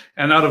gun.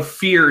 And out of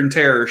fear and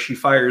terror, she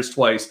fires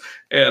twice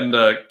and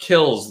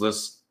kills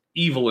this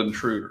evil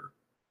intruder.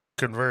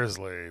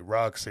 conversely,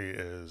 Roxy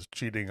is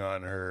cheating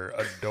on her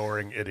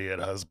adoring idiot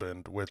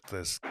husband with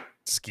this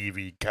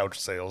skeevy couch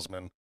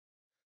salesman.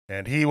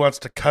 And he wants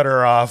to cut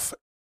her off,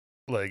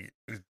 like,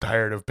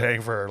 tired of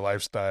paying for her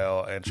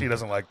lifestyle, and she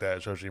doesn't like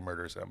that, so she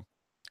murders him.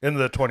 In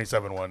the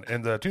 27 one.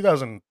 In the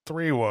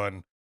 2003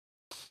 one,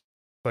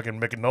 fucking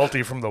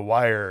McNulty from The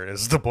Wire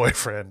is the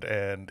boyfriend,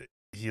 and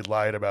he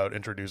lied about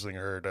introducing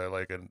her to,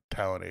 like, a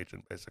talent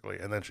agent, basically,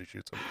 and then she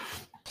shoots him.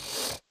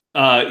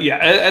 Yeah,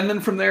 and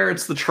then from there,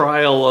 it's the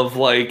trial of,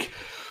 like,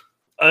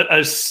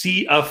 a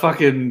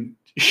fucking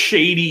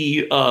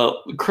shady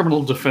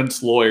criminal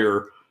defense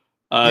lawyer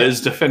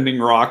is defending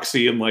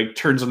Roxy and, like,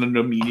 turns it into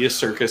a media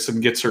circus and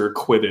gets her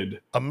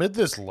acquitted. Amid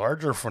this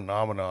larger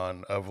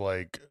phenomenon of,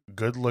 like,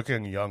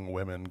 good-looking young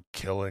women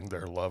killing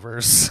their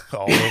lovers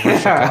all over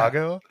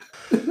Chicago,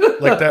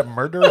 like, that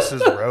Murderous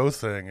Row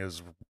thing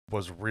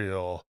was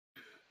real.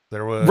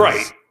 There was...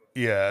 Right.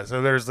 Yeah,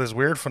 so there's this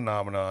weird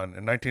phenomenon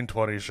in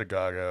 1920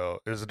 Chicago.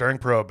 It was during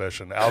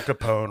Prohibition. Al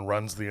Capone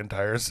runs the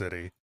entire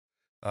city.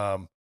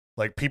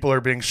 Like, people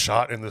are being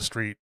shot in the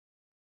street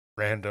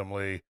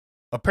randomly.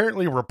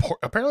 Apparently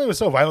it was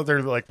so violent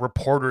there, like,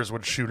 reporters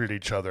would shoot at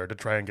each other to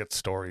try and get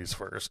stories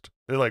first.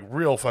 They're like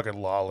real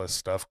fucking lawless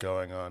stuff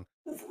going on.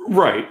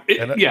 Right.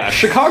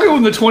 Chicago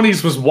in the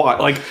 20s was what?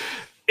 Like,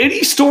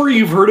 any story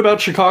you've heard about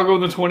Chicago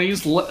in the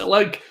 20s,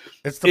 like,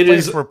 it's the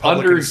place where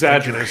Republicans think it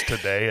under-exaggerated. is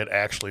today. It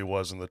actually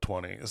was in the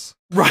 20s.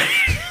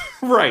 Right.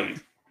 Right.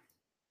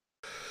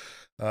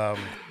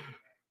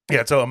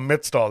 Yeah, so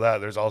amidst all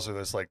that, there's also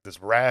this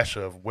rash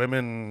of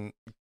women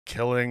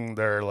killing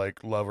their,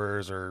 like,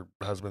 lovers or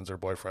husbands or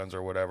boyfriends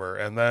or whatever,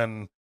 and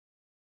then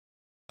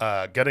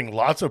getting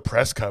lots of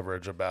press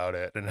coverage about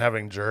it and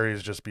having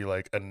juries just be,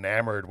 like,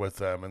 enamored with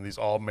them, and these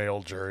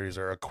all-male juries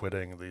are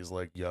acquitting these,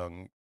 like,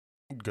 young,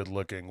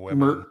 good-looking women.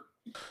 Murderers.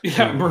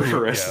 Yeah,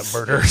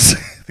 murderers.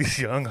 These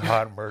young,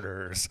 hot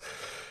murderers.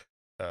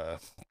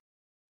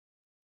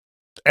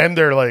 And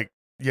they're, like,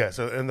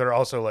 and they're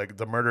also, like,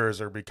 the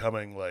murderers are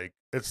becoming, like,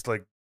 it's,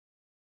 like,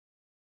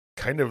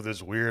 kind of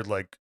this weird,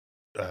 like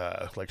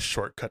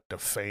shortcut to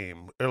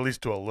fame, at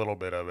least to a little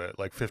bit of it,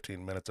 like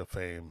 15 minutes of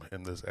fame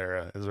in this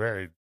era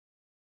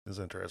is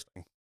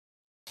interesting.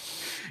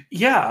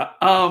 Yeah.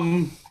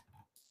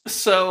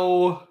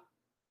 So,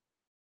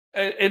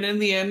 and in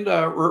the end,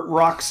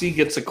 Roxy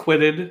gets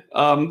acquitted.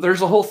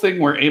 There's a whole thing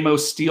where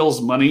Amos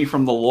steals money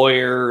from the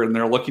lawyer, and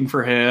they're looking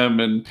for him,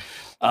 and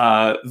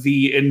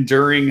the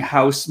enduring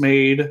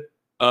housemaid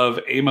of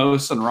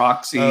Amos and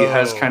Roxy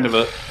has kind of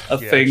a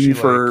thing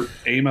for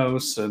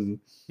Amos, and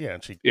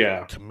and she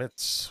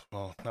commits,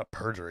 well, not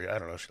perjury, I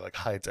don't know, she, like,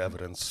 hides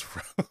evidence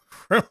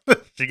from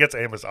she gets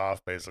Amos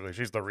off, basically.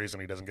 She's the reason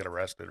he doesn't get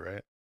arrested,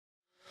 right?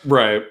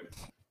 Right.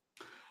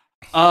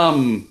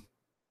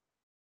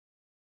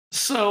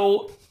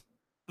 So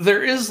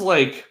there is,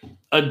 like,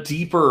 a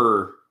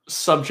deeper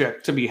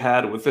subject to be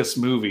had with this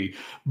movie,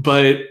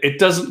 but it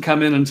doesn't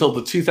come in until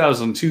the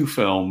 2002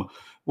 film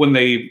when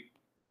they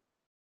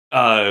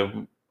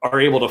are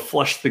able to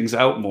flesh things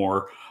out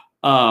more.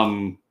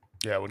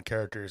 When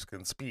characters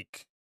can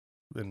speak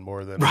in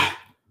more than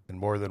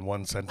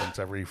one sentence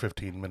every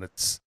 15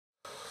 minutes.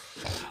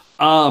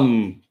 How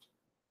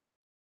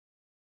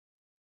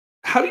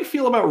do you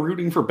feel about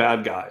rooting for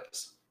bad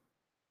guys?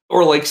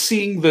 Or, like,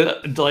 seeing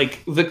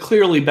the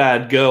clearly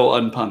bad go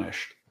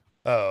unpunished?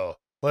 Oh,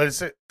 well,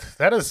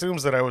 that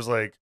assumes that I was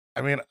like,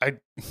 I mean,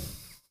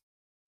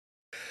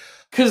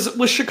 because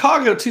with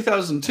Chicago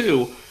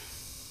 2002,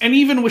 and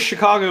even with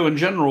Chicago in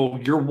general,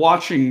 you're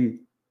watching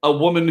a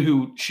woman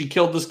who she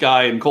killed this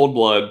guy in cold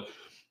blood.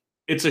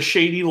 It's a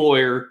shady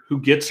lawyer who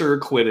gets her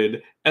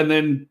acquitted, and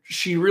then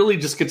she really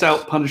just gets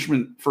out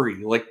punishment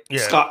free, like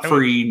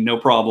scot-free, no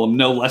problem,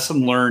 no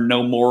lesson learned,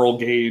 no moral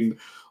gain,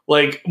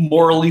 like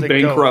morally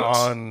bankrupt.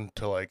 Go on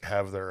to, like,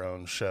 have their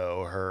own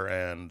show, her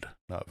and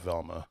not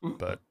Velma,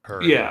 but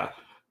her. Yeah.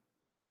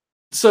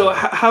 So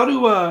how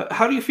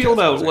do you feel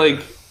about,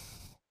 like,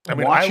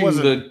 watching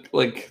the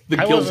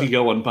guilty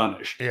go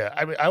unpunished? Yeah,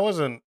 I mean, I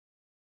wasn't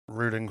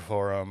rooting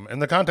for him in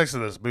the context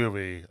of this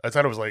movie. I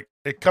thought it was, like,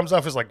 it comes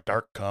off as, like,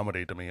 dark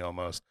comedy to me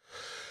almost,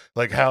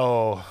 like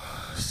how.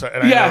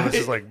 And I know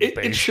this is, like,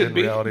 based in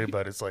reality,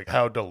 but it's like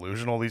how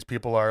delusional these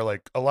people are.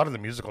 Like, a lot of the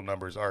musical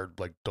numbers are,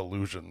 like,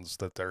 delusions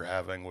that they're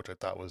having, which I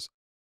thought was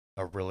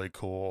a really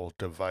cool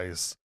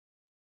device.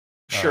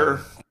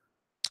 Sure.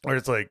 Where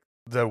it's like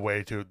the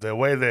way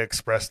they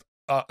express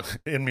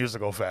in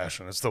musical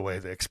fashion. It's the way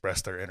they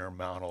express their inner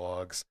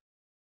monologues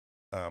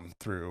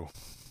through,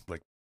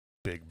 like,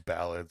 big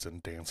ballads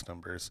and dance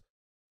numbers.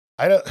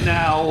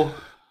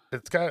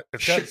 It's got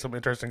some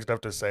interesting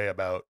stuff to say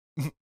about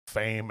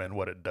fame and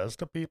what it does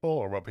to people,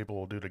 or what people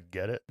will do to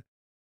get it.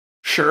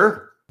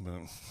 Sure.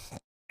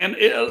 And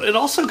it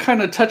also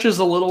kind of touches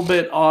a little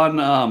bit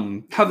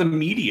on how the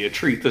media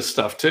treat this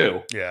stuff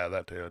too. Yeah,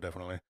 that too,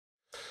 definitely.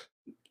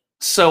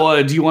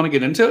 So do you want to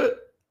get into it?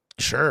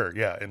 Sure,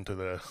 yeah,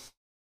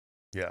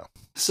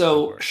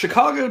 So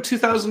Chicago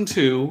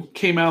 2002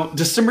 came out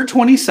December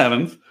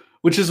 27th,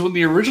 which is when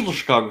the original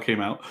Chicago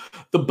came out.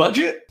 The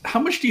budget, how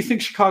much do you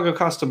think Chicago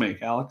cost to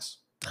make, Alex?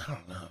 I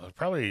don't know.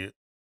 Probably,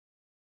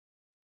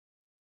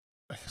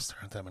 I guess there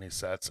aren't that many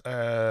sets.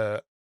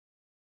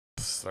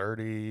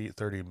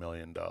 $30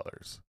 million.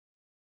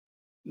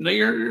 No,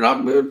 you're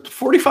not.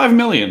 45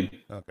 million.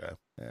 Okay.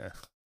 Yeah.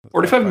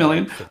 45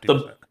 million.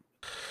 50%.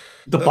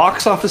 The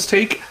box office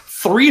take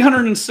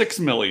 306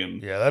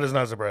 million. Yeah, that does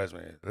not surprise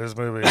me. This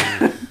movie,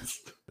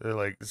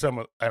 like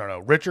I don't know,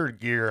 Richard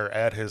Gere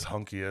at his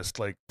hunkiest,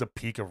 like the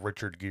peak of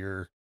Richard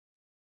Gere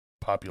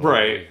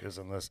popularity is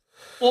in this.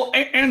 Well,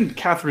 and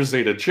Catherine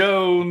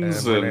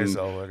Zeta-Jones and Renee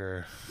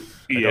Zellweger.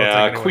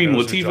 Yeah, Queen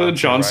Latifah,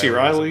 John C.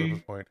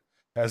 Reilly.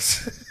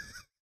 Has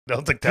I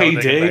don't think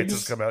Talladega Nights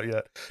has come out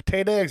yet.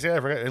 Taye Diggs, yeah, I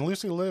forgot. And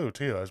Lucy Liu,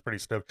 too. I was pretty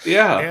stoked.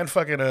 Yeah. And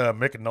fucking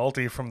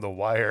McNulty from The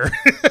Wire.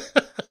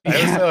 I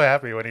was so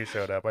happy when he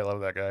showed up. I love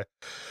that guy.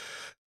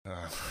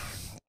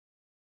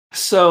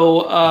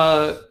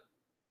 So,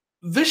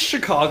 this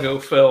Chicago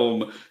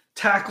film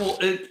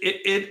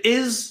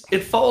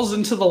it falls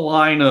into the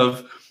line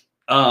of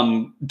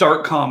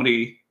dark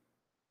comedy,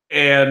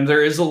 and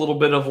there is a little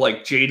bit of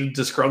like jaded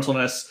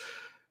disgruntledness,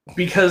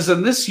 because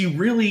in this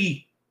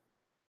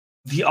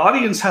the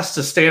audience has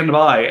to stand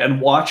by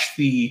and watch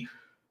the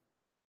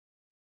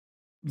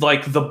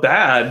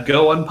bad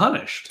go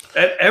unpunished.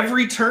 At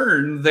every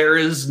turn, there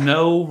is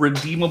no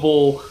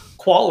redeemable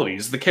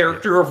qualities. The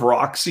character of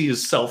Roxy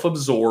is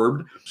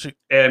self-absorbed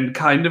and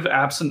kind of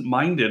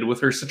absent-minded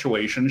with her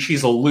situation.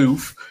 She's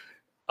aloof.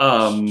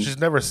 She's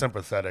never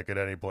sympathetic at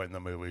any point in the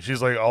movie.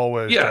 She's like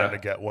always trying to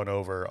get one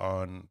over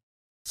on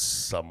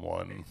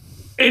someone.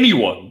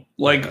 Anyone.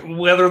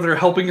 Whether they're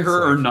helping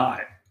her or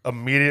not.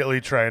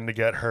 Immediately trying to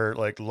get her,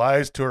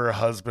 lies to her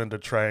husband to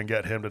try and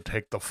get him to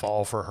take the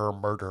fall for her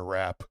murder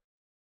rap.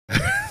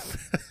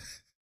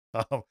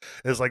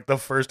 Is like the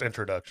first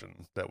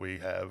introduction that we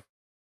have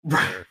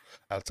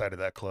outside of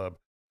that club.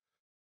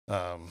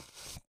 Yeah,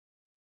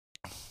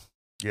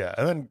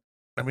 and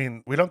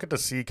then we don't get to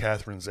see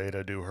Catherine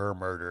Zeta do her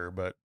murder,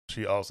 but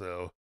she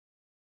also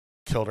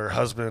killed her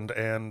husband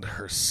and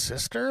her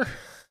sister,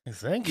 I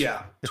think.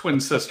 Yeah, twin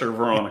sister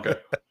Veronica.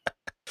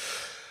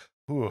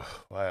 Ooh,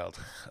 wild.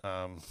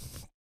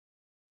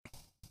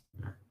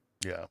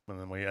 Yeah, and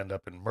then we end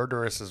up in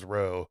Murderous'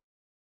 Row.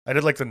 I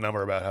did like the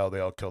number about how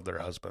they all killed their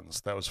husbands.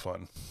 That was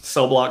fun.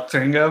 Cell Block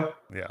Tango?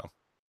 Yeah,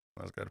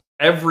 that was good.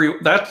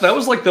 That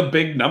was like the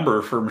big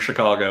number from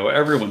Chicago.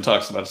 Everyone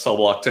talks about Cell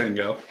Block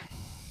Tango.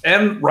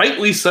 And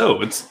rightly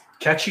so. It's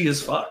catchy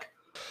as fuck.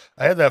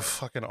 I had that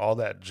fucking All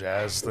That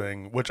Jazz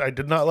thing, which I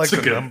did not like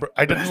the number.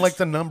 I didn't like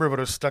the number, but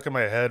it was stuck in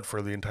my head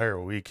for the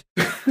entire week.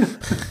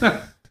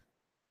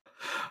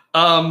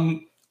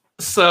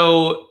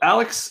 So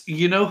Alex,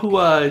 you know who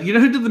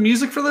did the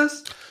music for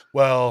this?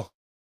 Well,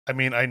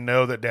 I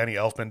know that Danny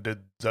Elfman did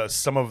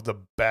some of the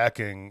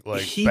backing,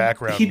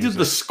 background. He did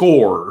the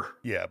score.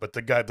 Yeah, but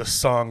the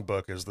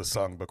songbook is the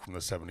songbook from the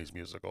 70s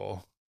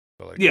musical.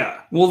 So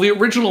yeah. Well, the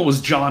original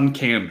was John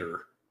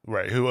Kander.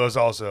 Right, who was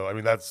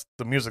also, that's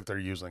the music they're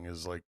using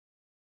is the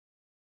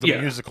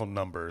musical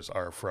numbers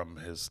are from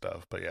his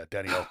stuff. But yeah,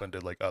 Danny Elfman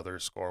did other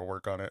score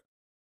work on it.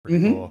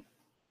 Pretty cool.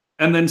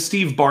 And then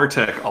Steve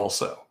Bartek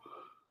also.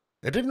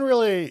 It didn't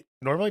really.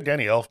 Normally,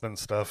 Danny Elfman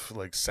stuff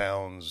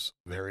sounds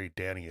very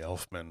Danny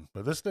Elfman,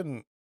 but this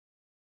didn't.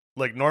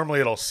 Normally,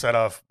 it'll set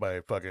off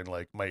my fucking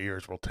my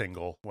ears will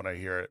tingle when I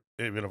hear it,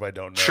 even if I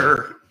don't know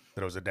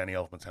that it was a Danny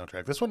Elfman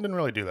soundtrack. This one didn't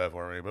really do that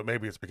for me, but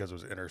maybe it's because it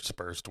was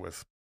interspersed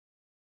with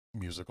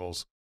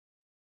musicals.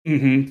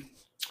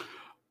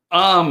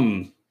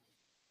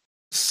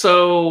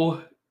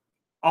 So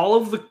all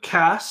of the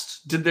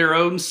cast did their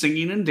own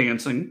singing and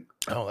dancing.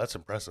 Oh, that's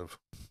impressive.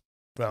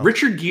 Well,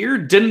 Richard Gere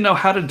didn't know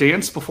how to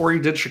dance before he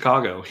did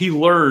Chicago. He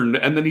learned,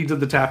 and then he did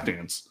the tap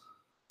dance.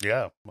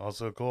 Yeah,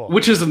 also cool.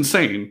 Which is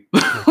insane.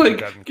 In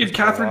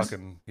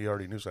Catherine, he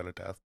already knew how to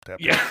tap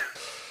dance. Yeah.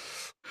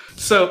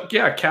 So,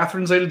 yeah,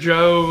 Catherine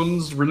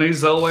Zeta-Jones, Renee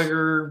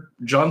Zellweger,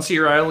 John C.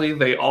 Reilly,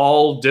 they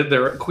all did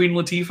their Queen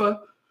Latifah.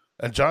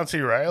 And John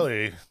C.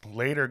 Reilly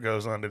later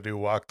goes on to do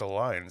Walk the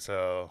Line,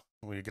 so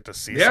we get to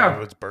see some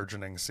of his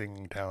burgeoning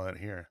singing talent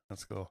here.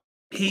 That's cool.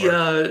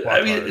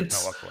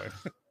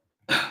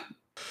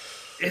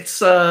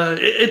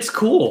 It's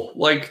cool,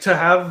 to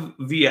have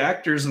the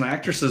actors and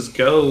actresses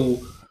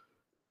go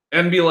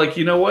and be like,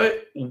 you know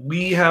what,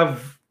 we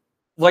have,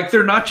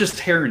 they're not just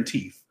hair and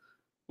teeth,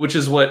 which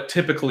is what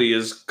typically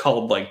is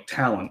called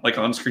talent,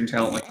 on-screen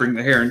talent, bring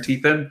the hair and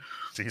teeth in.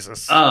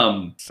 Jesus.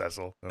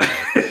 Cecil.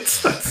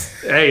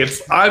 Hey,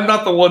 I'm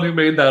not the one who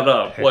made that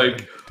up.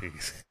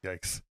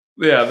 Yikes.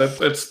 Yeah,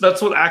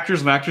 that's what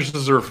actors and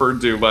actresses are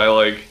referred to by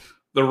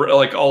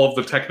all of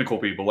the technical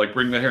people,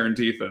 bring the hair and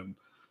teeth in.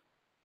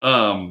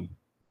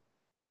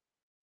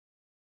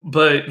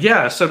 But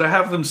yeah, so to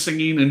have them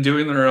singing and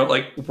doing their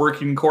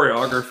working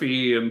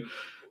choreography, and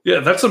yeah,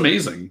 that's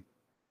amazing.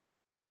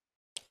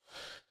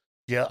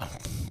 Yeah,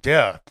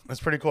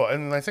 that's pretty cool.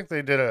 And I think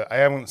they did I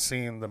haven't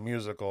seen the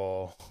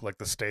musical,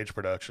 the stage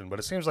production, but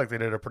it seems like they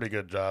did a pretty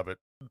good job at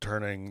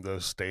turning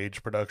those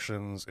stage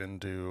productions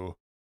into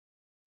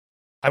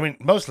I mean,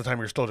 most of the time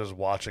you're still just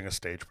watching a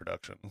stage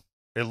production.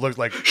 It looks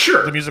like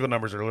Sure. the musical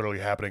numbers are literally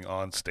happening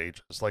on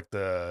stages, like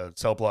the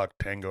Cell Block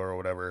Tango or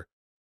whatever.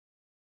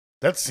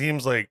 That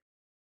seems like,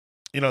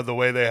 the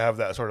way they have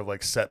that sort of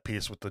like set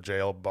piece with the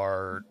jail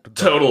bar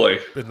Totally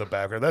in the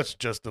background. That's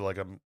just like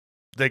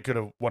they could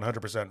have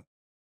 100%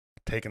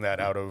 taken that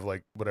out of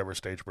like whatever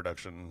stage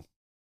production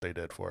they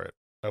did for it.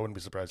 I wouldn't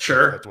be surprised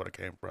if that's what it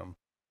came from.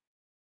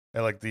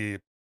 And like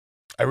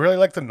I really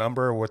like the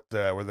number with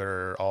where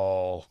they're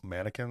all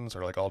mannequins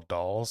or like all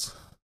dolls.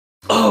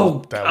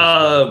 Oh, that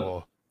was really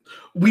cool.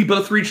 We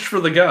both reached for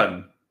the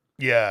gun.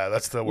 Yeah,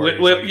 that's the word.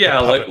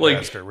 Yeah, like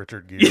master,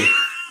 Richard Gere.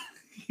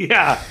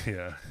 Yeah.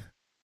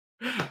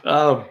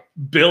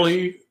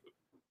 Billy.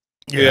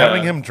 Yeah,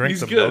 having him drink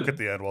the milk at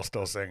the end while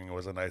still singing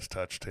was a nice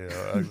touch too.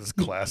 This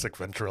classic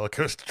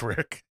ventriloquist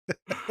trick.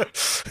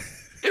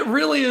 It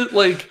really is,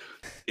 like,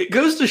 it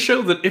goes to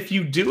show that if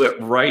you do it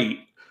right,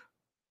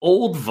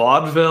 old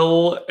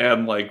vaudeville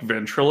and like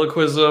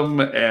ventriloquism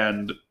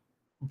and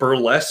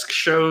burlesque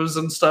shows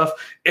and stuff,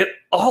 it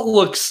all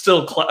looks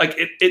still like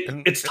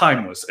it's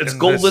timeless. It's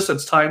goldless.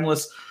 It's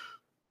timeless.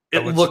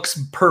 It looks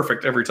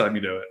perfect every time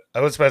you do it. I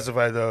would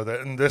specify, though,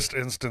 that in this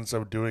instance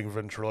of doing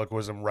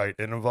ventriloquism right,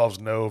 it involves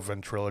no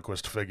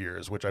ventriloquist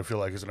figures, which I feel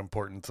like is an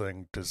important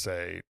thing to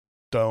say.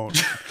 Don't.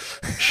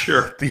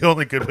 Sure. The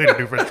only good way to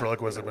do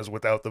ventriloquism is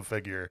without the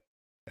figure.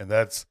 And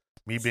that's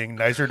me being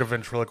nicer to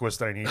ventriloquists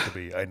than I need to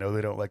be. I know they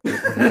don't like when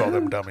you call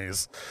them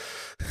dummies.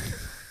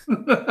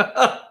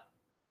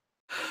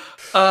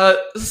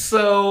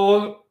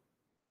 So,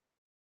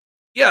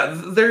 yeah,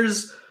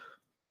 there's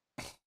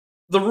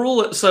the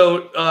rule.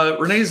 So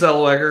Renee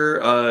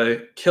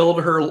Zellweger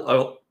killed her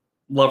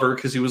lover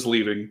because he was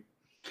leaving,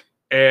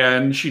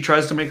 and she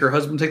tries to make her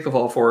husband take the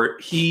fall for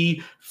it.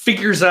 He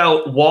figures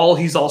out, while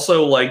he's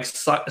also like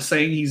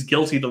saying he's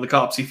guilty to the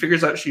cops, he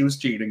figures out she was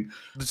cheating.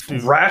 This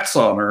dude, rats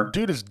on her.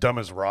 Dude is dumb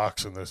as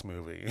rocks in this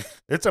movie.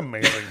 It's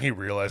amazing he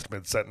realized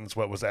mid-sentence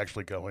what was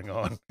actually going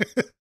on.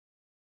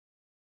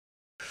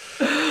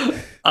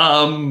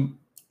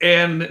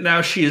 And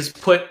now she is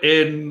put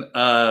in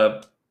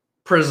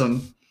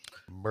prison.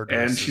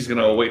 And she's going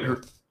to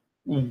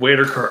await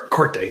her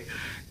court date.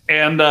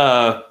 And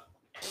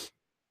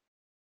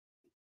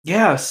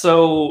yeah,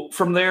 so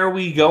from there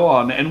we go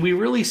on, and we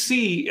really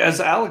see, as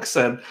Alex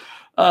said,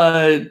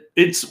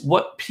 it's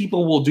what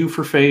people will do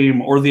for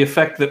fame, or the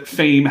effect that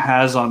fame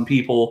has on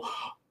people,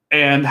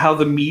 and how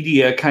the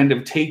media kind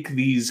of take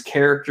these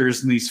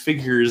characters and these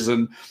figures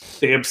and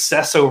they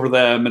obsess over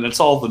them, and it's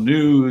all the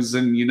news,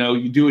 and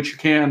you do what you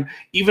can.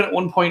 Even at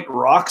one point,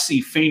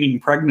 Roxy feigning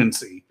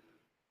pregnancy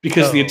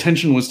because the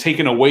attention was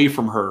taken away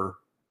from her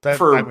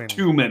for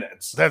 2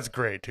 minutes. That's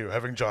great too.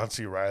 Having John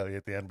C. Reilly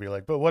at the end be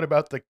like, "But what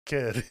about the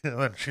kid?" And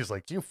then she's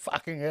like, "You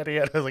fucking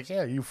idiot." I was like,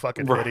 "Yeah, you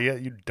fucking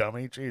idiot, you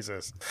dummy,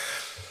 Jesus."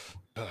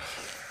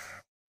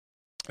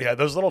 Yeah,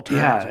 those little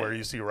turns where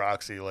you see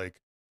Roxy like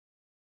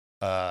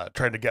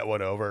trying to get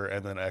one over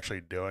and then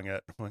actually doing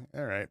it. I'm like,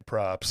 all right,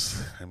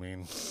 props. I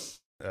mean,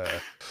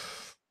 but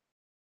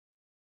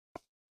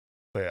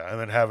yeah, and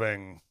then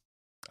having,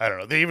 I don't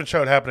know, they even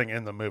show it happening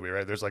in the movie,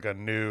 right? There's like a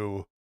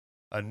new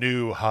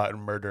hot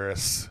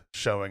murderess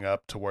showing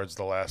up towards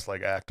the last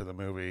like act of the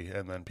movie,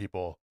 and then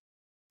people,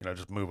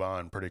 just move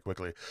on pretty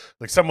quickly.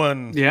 Like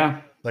someone,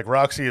 like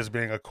Roxy is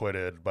being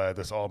acquitted by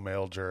this all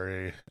male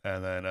jury,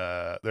 and then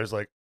there's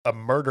like a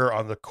murder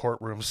on the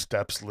courtroom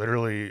steps,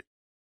 literally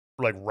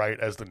like right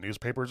as the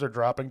newspapers are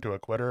dropping to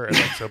acquit her, and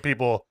like, so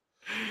people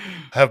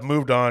have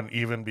moved on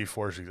even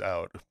before she's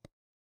out.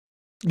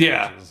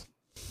 Yeah.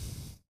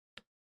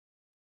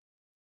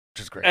 Which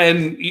is great.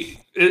 And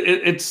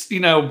it's,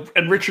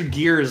 and Richard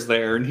Gere is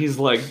there, and he's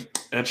like,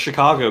 "That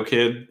Chicago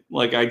kid,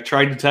 like I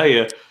tried to tell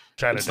you,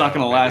 it's not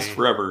going to last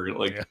forever."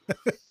 Like,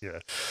 yeah.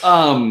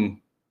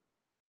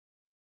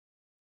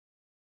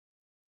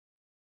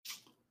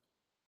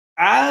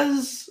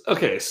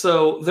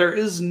 So there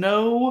is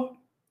no,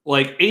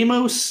 like,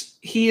 Amos,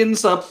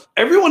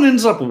 everyone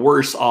ends up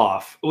worse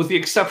off, with the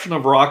exception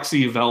of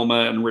Roxy,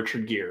 Velma, and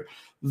Richard Gere.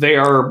 They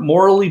are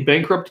morally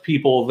bankrupt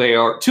people.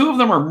 Two of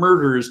them are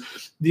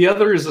murderers. The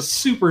other is a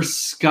super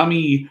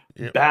scummy,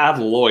 bad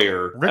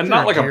lawyer. Richard, and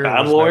not like a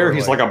bad lawyer.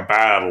 He's like a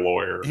bad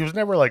lawyer. He was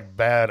never like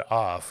bad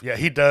off. Yeah,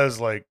 he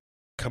does like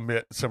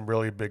commit some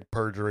really big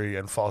perjury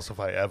and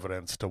falsify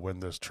evidence to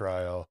win this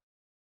trial.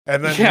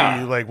 And then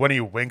he, like, when he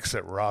winks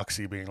at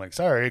Roxy being like,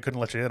 "Sorry, I couldn't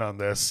let you in on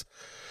this."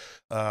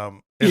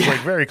 It's like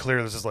very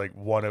clear this is like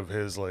one of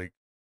his like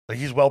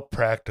he's well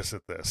practiced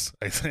at this,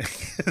 I think.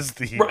 Is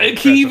the right.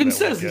 He even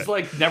says he's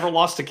like never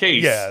lost a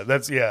case. Yeah,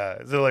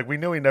 they're like, we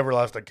knew he never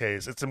lost a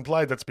case. It's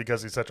implied that's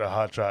because he's such a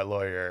hotshot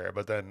lawyer,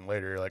 but then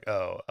later you're like,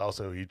 oh,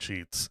 also he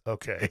cheats.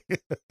 Okay.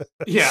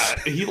 Yeah,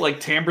 he like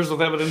tampers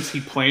with evidence, he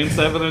plants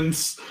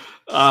evidence.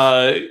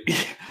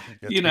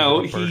 He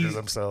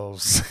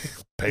themselves.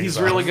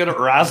 He's really good at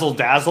razzle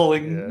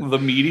dazzling the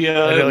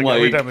media. And like,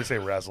 every time they say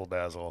razzle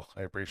dazzle,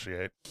 I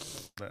appreciate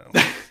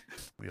the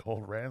whole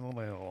razzle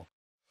dazzle.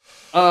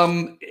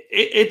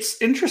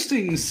 It's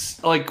interesting,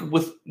 like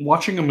with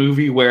watching a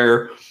movie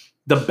where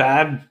the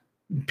bad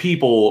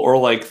people or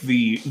like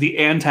the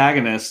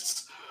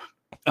antagonists,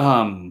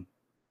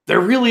 there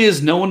really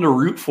is no one to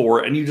root for,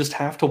 and you just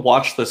have to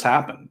watch this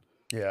happen.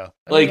 Yeah,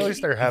 Like, at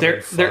least they're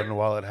having fun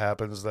while it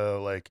happens,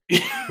 though. Like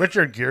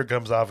Richard Gere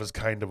comes off as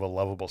kind of a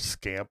lovable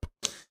scamp.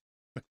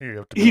 You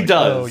have to be he like,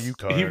 does. Oh, you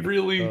card. He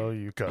really. Oh,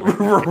 you card.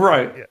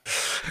 Right. Yeah.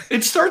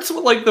 It starts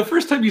with like the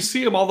first time you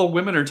see him, all the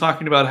women are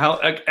talking about how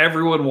like,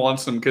 everyone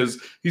wants him because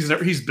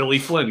he's Billy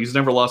Flynn. He's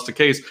never lost a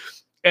case.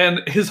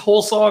 And his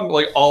whole song,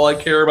 like, all I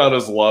care about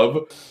is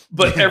love.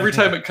 But every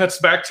time it cuts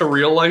back to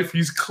real life,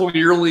 he's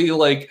clearly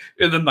like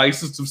in the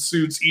nicest of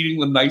suits,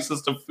 eating the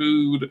nicest of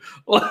food.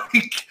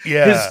 Like,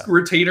 his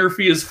retainer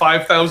fee is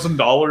 $5,000,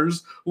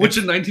 which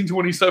in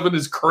 1927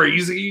 is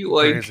crazy.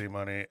 Like, crazy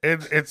money.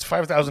 It's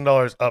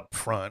 $5,000 up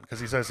front because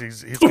he says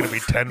he's going to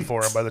be 10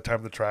 for him by the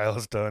time the trial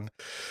is done.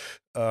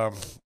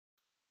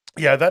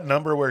 Yeah, that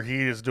number where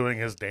he is doing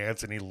his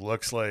dance and he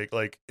looks like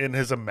in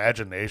his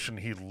imagination,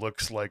 he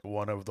looks like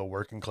one of the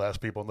working class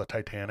people in the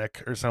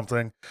Titanic or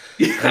something.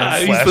 Yeah,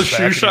 he's the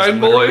shoe shine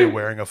boy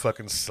wearing a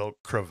fucking silk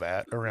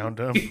cravat around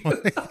him.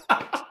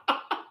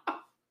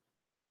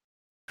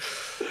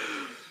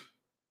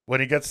 When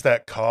he gets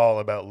that call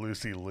about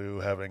Lucy Liu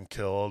having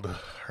killed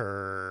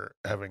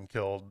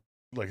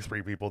like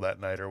 3 people that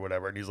night or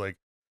whatever, and he's like,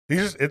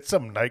 it's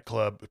some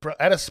nightclub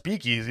at a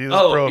speakeasy. This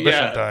is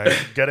prohibition time,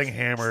 getting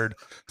hammered,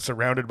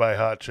 surrounded by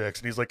hot chicks,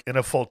 and he's like in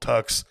a full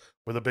tux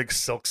with a big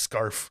silk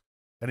scarf,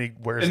 and he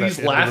wears. And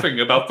he's laughing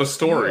about the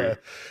story.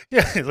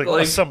 Yeah, he's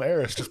like some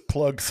heiress just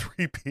plugged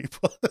 3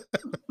 people.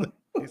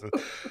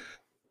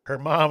 Her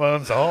mom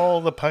owns all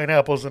the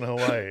pineapples in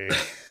Hawaii.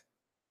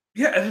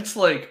 Yeah, and it's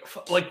like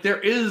there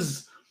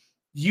is.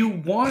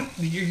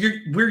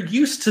 We're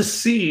used to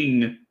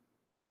seeing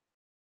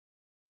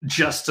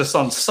justice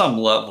on some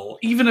level,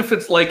 even if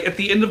it's like at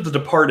the end of The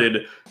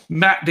Departed,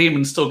 Matt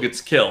Damon still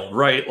gets killed,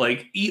 right?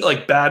 Like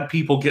bad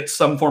people get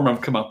some form of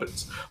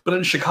comeuppance, but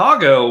in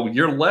Chicago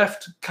you're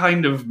left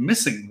kind of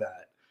missing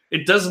that.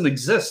 It doesn't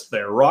exist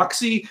there.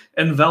 Roxy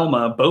and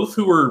Velma, both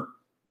who are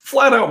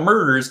flat out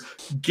murderers,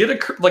 get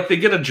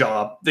a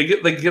job, they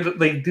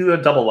do a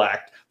double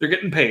act, they're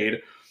getting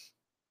paid.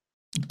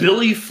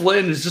 Billy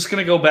Flynn is just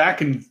going to go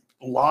back and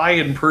lie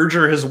and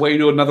perjure his way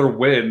to another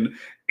win.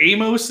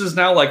 Amos is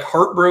now like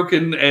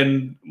heartbroken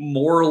and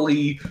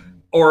morally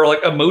or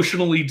like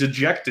emotionally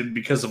dejected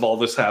because of all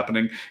this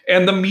happening.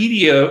 And the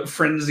media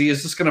frenzy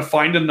is just going to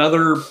find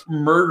another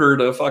murder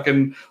to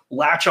fucking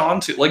latch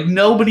onto. Like,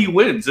 nobody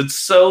wins. It's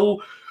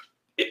so...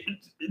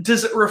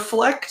 does it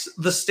reflect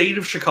the state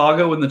of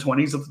Chicago in the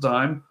 20s at the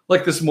time?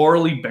 Like this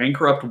morally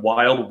bankrupt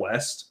Wild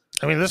West?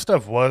 I mean, this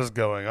stuff was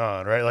going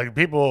on, right? Like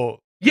people...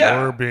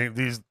 Yeah, were being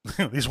these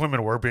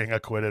women were being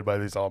acquitted by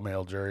these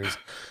all-male juries,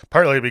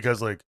 partly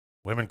because like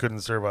women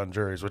couldn't serve on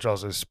juries, which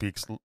also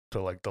speaks to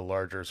like the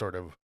larger sort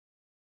of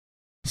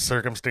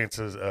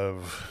circumstances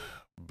of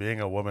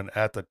being a woman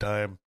at the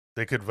time.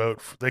 They could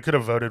vote. They could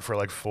have voted for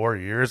like 4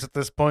 years at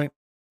this point.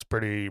 It's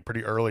pretty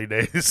early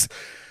days.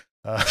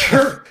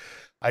 Sure.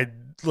 I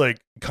like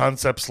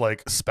concepts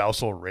like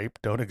spousal rape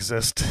don't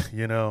exist.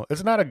 You know,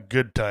 it's not a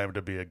good time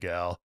to be a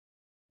gal.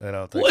 I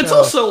don't think. Well, it's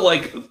also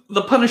like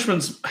the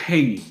punishment's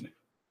hanging.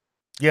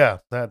 Yeah,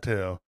 that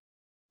too.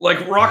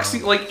 Like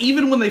Roxy, like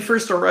even when they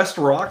first arrest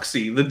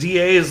Roxy, the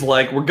DA is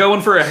like, "We're going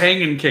for a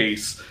hanging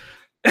case."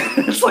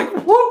 And it's like,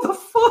 what the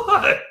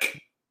fuck?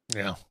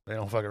 Yeah, they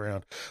don't fuck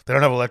around. They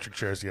don't have electric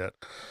chairs yet,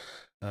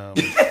 or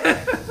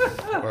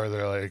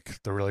they're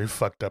like the really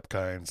fucked up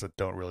kinds that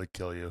don't really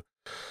kill you.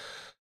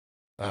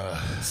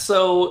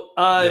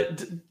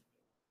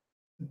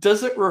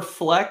 Does it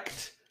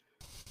reflect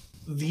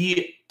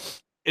the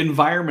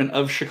environment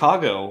of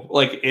Chicago,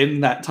 like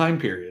in that time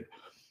period?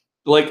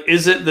 Like,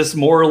 is it this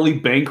morally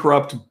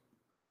bankrupt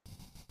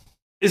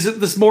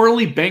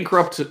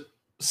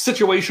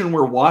situation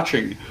we're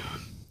watching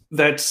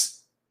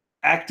that's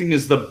acting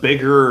as the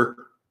bigger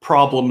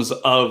problems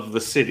of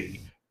the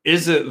city?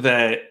 Is it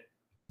that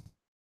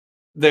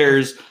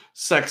there's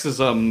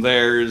sexism,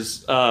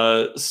 there's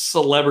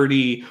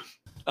celebrity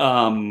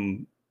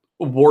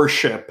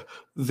worship,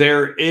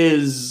 there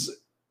is,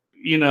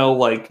 you know,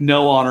 like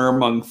no honor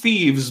among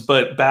thieves,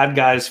 but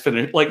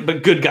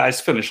good guys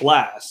finish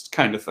last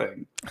kind of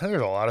thing. I think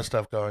there's a lot of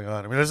stuff going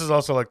on. I mean, this is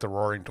also like the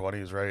Roaring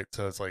 20s, right?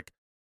 So it's like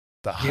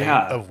the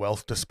height of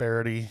wealth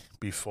disparity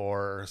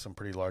before some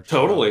pretty large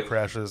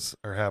crashes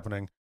are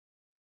happening.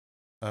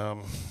 I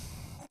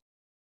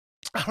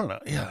don't know.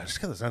 Yeah, I just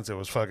get the sense it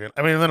was fucking...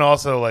 I mean, and then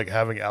also like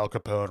having Al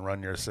Capone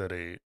run your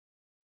city.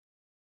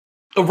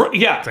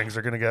 Yeah. Things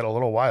are going to get a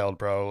little wild,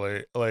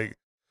 probably. Like,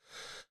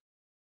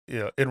 you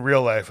know, in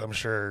real life, I'm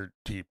sure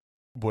he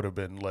would have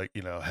been like,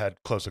 you know, had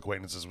close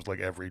acquaintances with like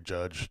every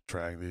judge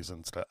trying these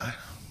and stuff.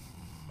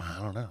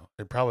 I don't know.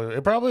 It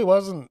probably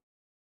wasn't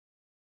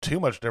too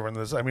much different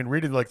than this. I mean,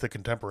 reading like the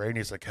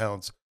contemporaneous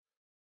accounts,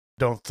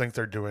 don't think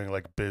they're doing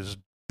like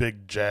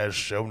big jazz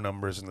show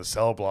numbers in the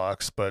cell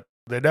blocks, but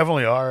they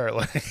definitely are.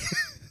 Like,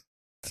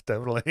 it's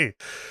definitely,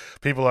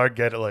 people are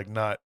getting like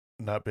not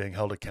being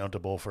held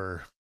accountable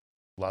for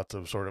lots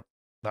of sort of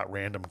not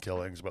random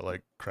killings, but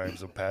like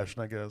crimes of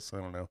passion, I guess. I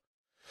don't know.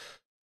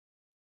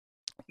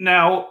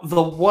 Now,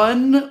 the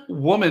one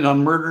woman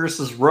on Murderous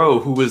Row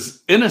who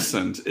was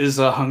innocent is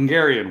a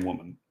Hungarian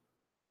woman.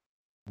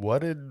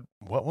 What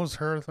was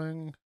her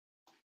thing?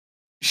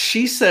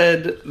 She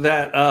said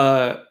that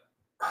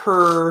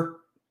her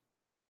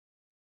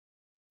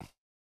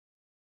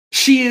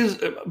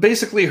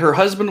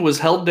husband was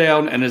held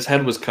down and his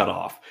head was cut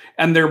off,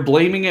 and they're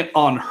blaming it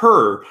on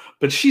her,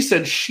 but she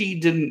said she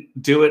didn't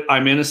do it.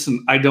 I'm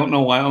innocent. I don't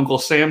know why Uncle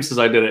Sam says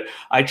I did it.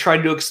 I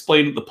tried to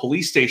explain at the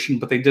police station,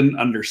 but they didn't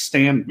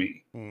understand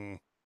me.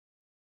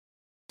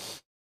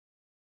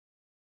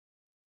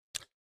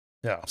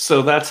 Yeah.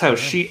 So that's how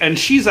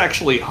she's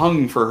actually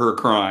hung for her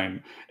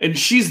crime, and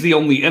she's the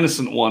only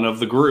innocent one of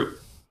the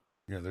group.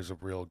 Yeah, there's a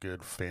real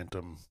good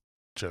phantom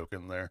joke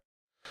in there.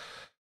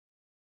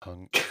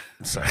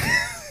 Sorry.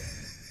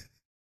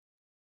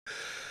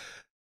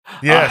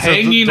 Yeah,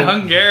 hanging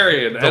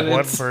Hungarian. The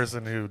one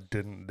person who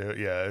didn't do it,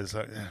 is,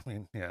 I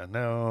mean,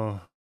 no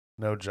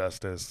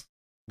justice,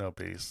 no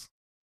peace.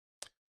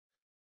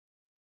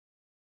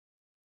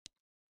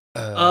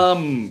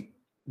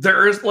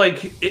 There is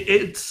like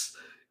it's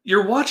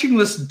you're watching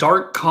this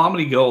dark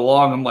comedy go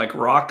along, and like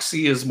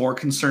Roxy is more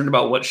concerned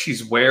about what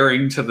she's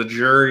wearing to the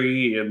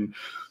jury, and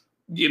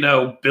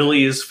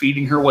Billy is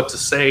feeding her what to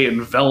say,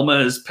 and Velma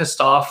is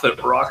pissed off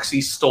that Roxy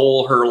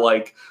stole her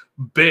like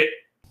bit,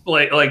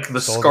 like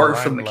the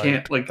scarf and the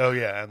can, like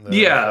and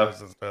the and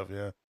stuff,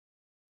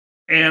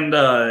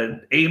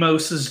 and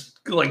Amos is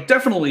like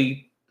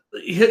definitely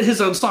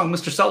his own song,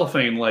 Mr.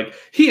 Cellophane, like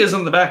he is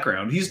in the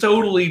background. He's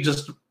totally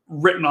just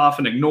written off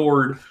and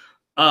ignored.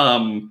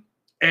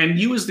 And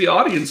you as the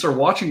audience are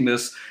watching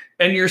this,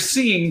 and you're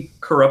seeing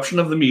corruption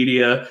of the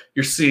media,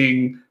 you're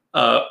seeing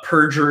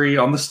perjury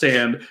on the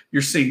stand,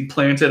 you're seeing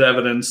planted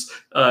evidence,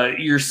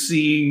 you're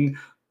seeing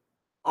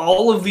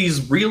all of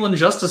these real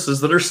injustices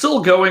that are still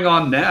going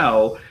on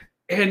now,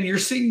 and you're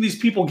seeing these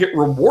people get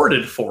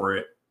rewarded for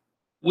it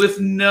with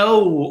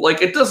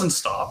it doesn't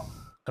stop.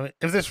 I mean,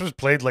 if this was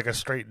played like a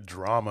straight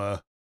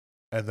drama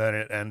and then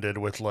it ended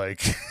with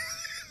like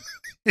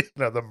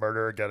the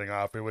murderer getting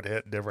off, it would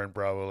hit different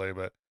probably,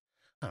 but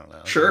I don't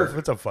know. Sure.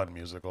 It's a fun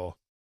musical,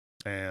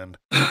 and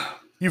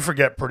you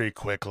forget pretty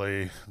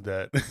quickly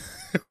that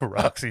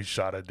Roxy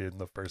shot a dude in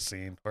the first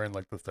scene, or in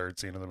like the third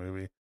scene of the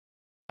movie.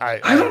 I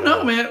don't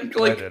know, man.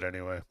 Like, I did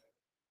anyway.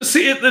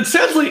 See, it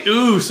sounds like,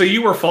 so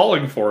you were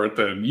falling for it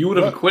then. You would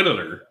have acquitted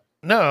her.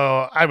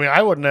 No, I mean,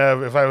 I wouldn't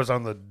have if I was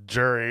on the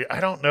jury. I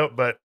don't know,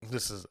 but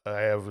I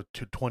have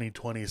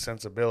 2020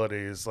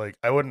 sensibilities. Like,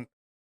 I would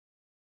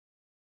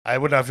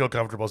not feel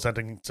comfortable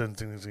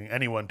sentencing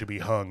anyone to be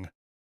hung,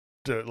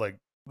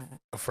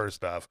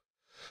 first off.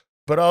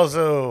 But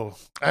also,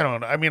 I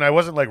don't know. I mean, I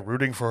wasn't like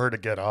rooting for her to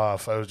get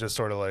off. I was just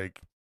sort of like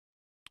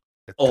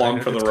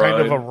along for the ride.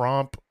 Kind of a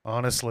romp,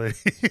 honestly.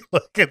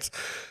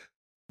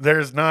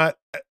 The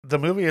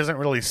movie isn't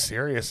really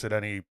serious at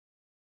any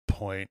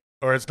point,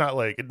 or it's not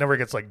like it never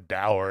gets like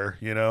dour,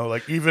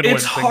 Like even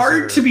it's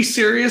hard to be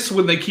serious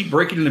when they keep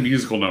breaking into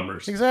musical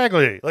numbers.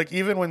 Exactly. Like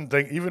even when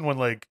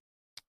like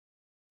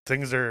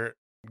things are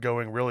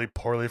going really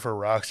poorly for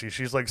Roxy,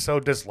 she's like so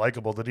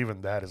dislikable that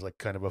even that is like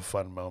kind of a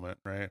fun moment,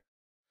 right?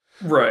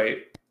 Right.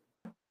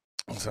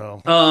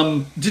 So,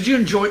 did you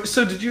enjoy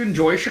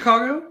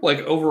Chicago? Like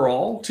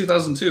overall,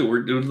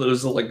 2002,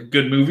 was it like a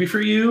good movie for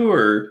you,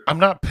 or? I'm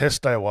not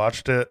pissed I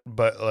watched it,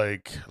 but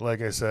like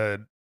I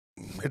said,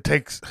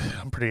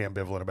 I'm pretty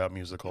ambivalent about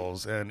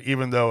musicals, and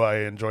even though I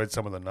enjoyed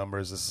some of the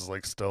numbers, this is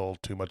like still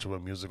too much of a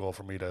musical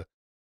for me to,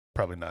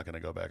 probably not going to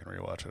go back and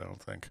rewatch it, I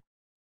don't think.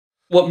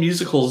 What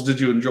musicals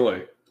did you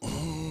enjoy?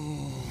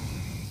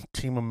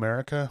 Team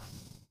America.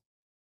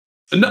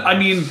 No, I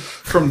mean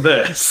from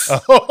this.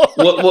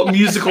 What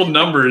musical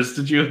numbers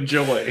did you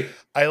enjoy?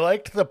 I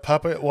liked the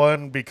puppet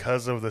one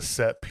because of the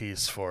set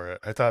piece for it.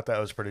 I thought that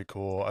was pretty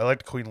cool. I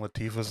liked Queen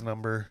Latifah's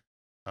number.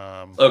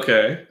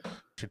 Okay.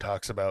 She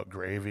talks about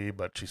gravy,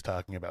 but she's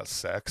talking about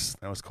sex.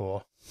 That was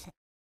cool.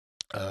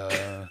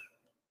 Queen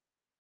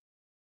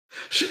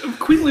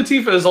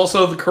Latifah is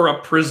also the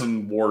corrupt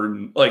prison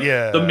warden,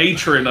 the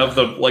matron of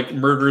the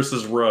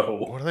Murderous Row.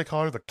 What do they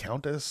call her? The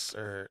Countess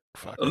or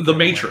the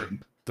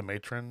matron? The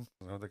matron?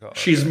 What do they call her?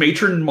 She's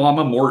matron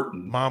Mama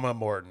Morton. Mama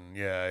Morton.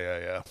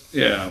 Yeah.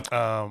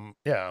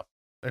 Yeah.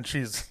 And she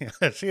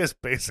is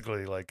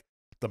basically like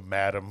the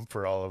madam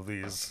for all of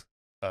these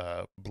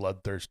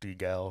bloodthirsty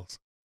gals.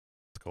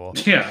 It's cool.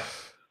 Yeah.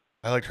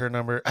 I liked her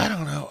number. I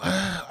don't know.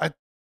 I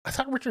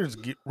thought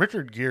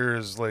Richard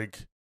Gere's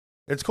like,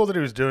 it's cool that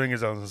he was doing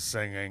his own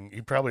singing.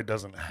 He probably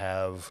doesn't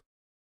have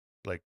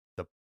like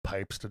the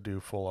pipes to do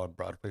full on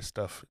Broadway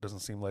stuff. It doesn't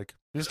seem like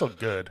he's still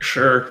good.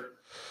 Sure.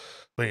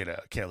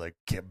 But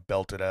can't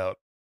belt it out.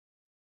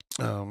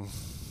 I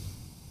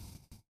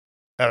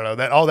don't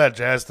know, all that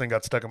jazz thing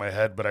got stuck in my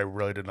head, but I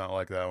really did not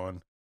like that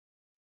one.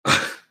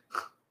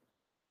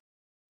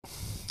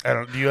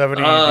 Do you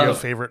have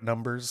favorite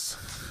numbers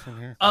in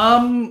here?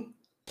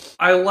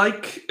 I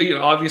like,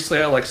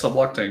 obviously I like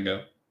Sublock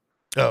Tango.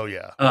 Oh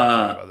yeah.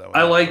 About that one.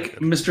 I That was like really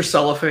good. Mr.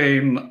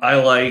 Cellophane. I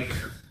like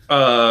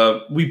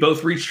We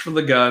Both Reached for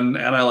the Gun,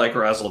 and I like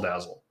Razzle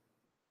Dazzle.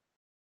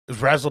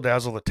 Is Razzle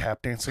Dazzle the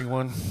tap dancing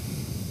one?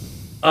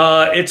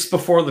 It's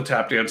before the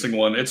tap dancing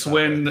one. It's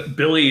when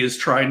Billy is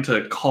trying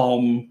to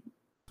calm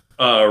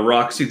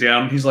Roxy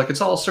down. He's like,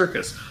 it's all a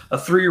circus, a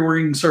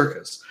 3-ring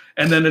circus.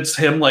 And then it's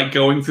him like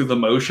going through the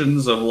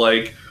motions of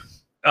like,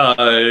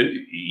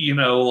 you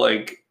know,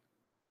 like,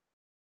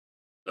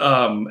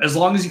 as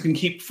long as you can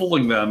keep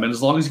fooling them and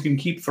as long as you can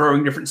keep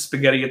throwing different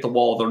spaghetti at the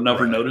wall, they'll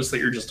never notice that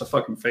you're just a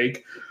fucking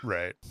fake.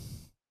 Right.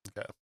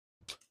 Okay.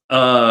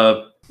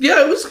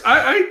 Yeah, it was,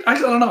 I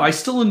don't know. I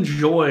still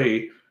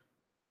enjoy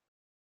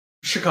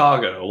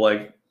Chicago.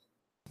 Like,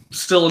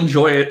 still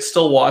enjoy it,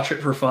 still watch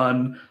it for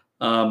fun.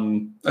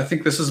 I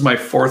think this is my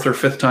 4th or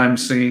 5th time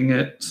seeing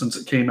it since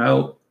it came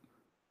out.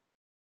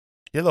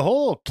 Yeah, the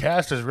whole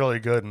cast is really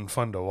good and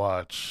fun to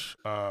watch.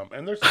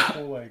 And there's some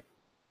cool, like,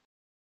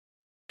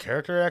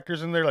 character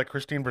actors in there. Like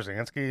Christine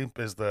Brzezinski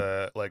is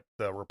the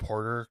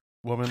reporter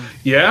woman.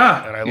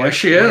 Yeah, and I yeah, like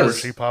she whenever is.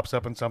 she pops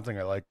up in something.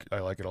 I like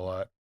it a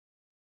lot.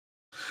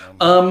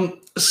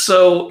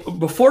 So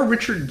before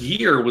Richard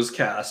Gere was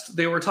cast,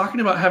 they were talking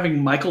about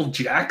having Michael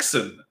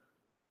Jackson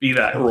be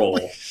that role.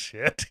 Holy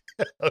shit.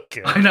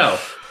 Okay. I know,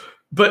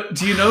 but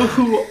do you know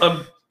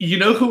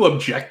who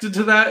objected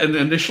to that and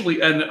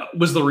initially and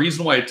was the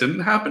reason why it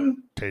didn't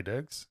happen? Taye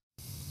Diggs.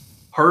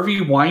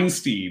 Harvey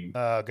Weinstein.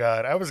 Oh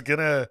god, I was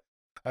gonna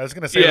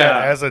say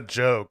that as a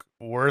joke.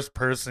 Worst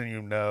person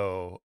you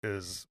know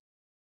is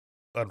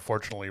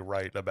unfortunately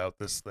right about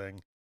this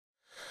thing.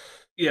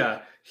 Yeah,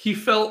 he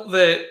felt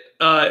that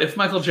if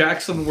Michael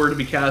Jackson were to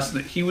be cast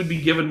in it, he would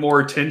be given more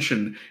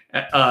attention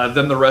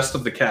than the rest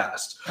of the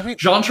cast. I mean,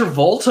 John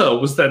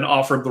Travolta was then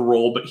offered the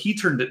role, but he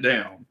turned it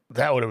down.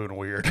 That would have been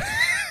weird.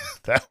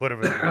 That would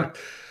have been weird.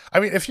 I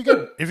mean, if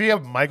you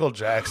have Michael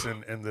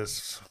Jackson in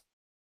this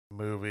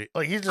movie,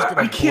 like he's just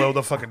gonna blow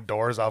the fucking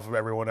doors off of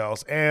everyone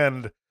else.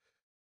 And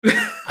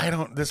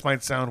this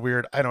might sound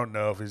weird. I don't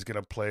know if he's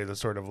gonna play the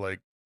sort of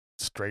like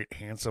straight,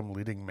 handsome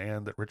leading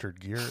man that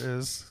Richard Gere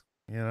is.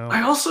 You know,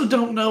 I also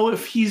don't know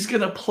if he's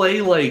gonna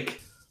play like.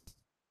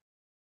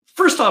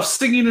 First off,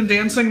 singing and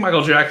dancing,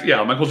 Michael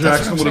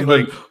Jackson would have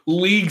been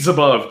leagues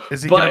above.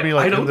 Is he gonna be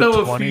like in the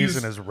 20s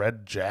in his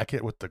red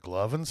jacket with the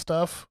glove and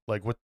stuff,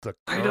 like with the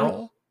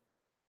curl?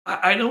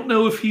 I don't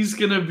know if he's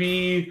gonna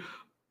be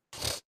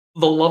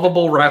the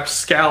lovable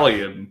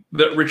rapscallion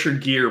that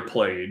Richard Gere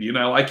played. You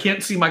know, I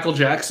can't see Michael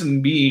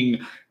Jackson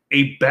being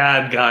a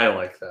bad guy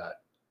like that.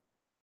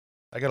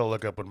 I gotta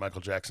look up when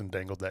Michael Jackson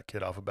dangled that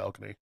kid off a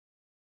balcony.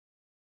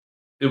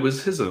 It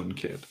was his own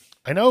kid.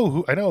 I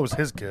know it was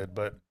his kid,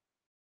 but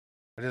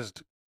I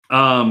just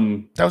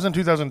that was in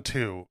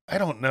 2002. I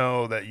don't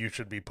know that you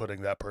should be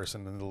putting that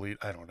person in the lead.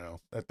 I don't know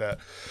that.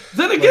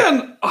 Then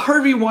again,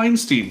 Harvey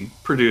Weinstein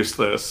produced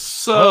this,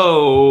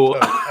 so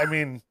I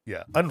mean,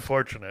 yeah,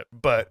 unfortunate,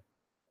 but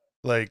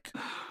like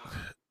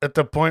at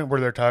the point where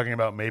they're talking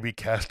about maybe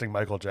casting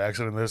Michael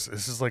Jackson in this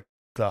is like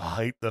the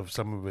height of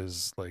some of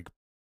his like.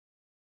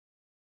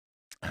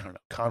 I don't know.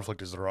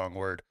 Conflict is the wrong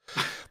word,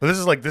 but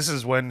this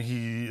is when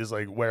he is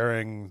like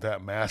wearing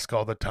that mask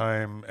all the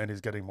time, and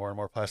he's getting more and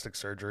more plastic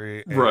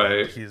surgery. And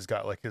right. He's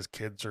got like his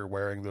kids are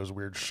wearing those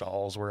weird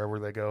shawls wherever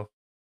they go.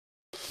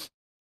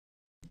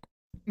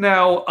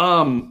 Now,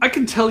 I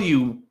can tell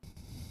you,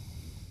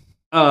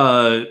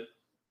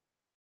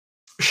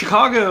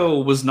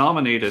 Chicago was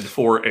nominated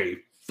for a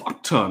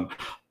fuck ton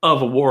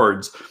of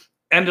awards,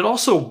 and it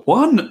also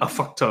won a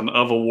fuck ton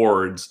of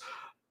awards.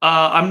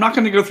 I'm not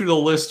going to go through the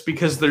list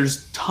because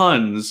there's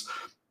tons,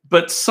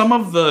 but some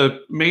of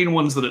the main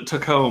ones that it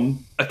took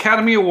home: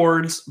 Academy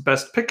Awards,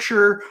 Best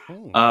Picture,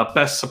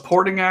 Best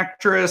Supporting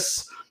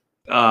Actress,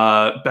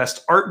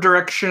 Best Art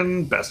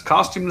Direction, Best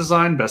Costume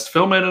Design, Best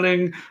Film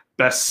Editing,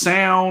 Best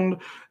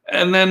Sound,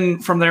 and then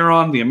from there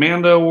on, the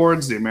Amanda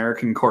Awards, the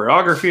American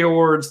Choreography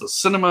Awards, the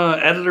Cinema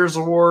Editors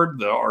Award,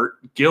 the Art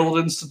Guild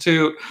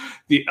Institute,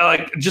 the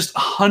just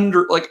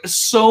 100,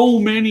 so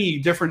many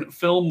different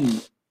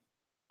film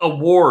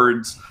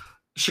awards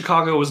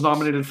Chicago was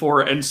nominated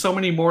for, and so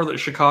many more that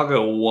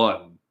Chicago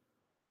won.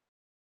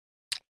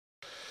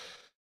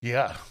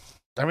 Yeah,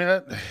 I mean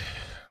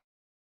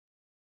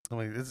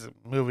this is a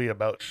movie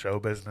about show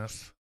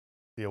business.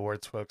 The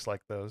awards folks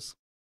like those,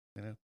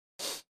 you know,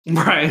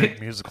 right?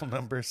 Musical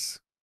numbers,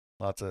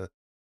 lots of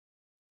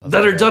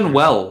that are done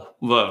well,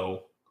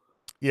 though.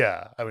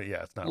 Yeah, I mean,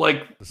 yeah, it's not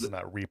like this is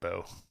not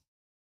Repo.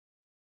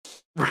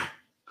 Right,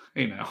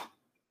 you know.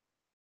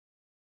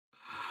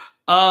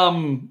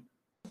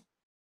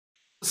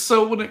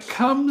 So when it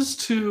comes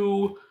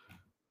to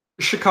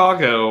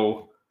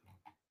Chicago,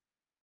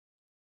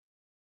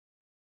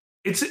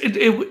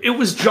 it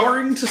was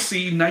jarring to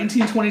see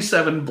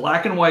 1927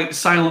 black and white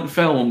silent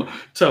film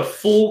to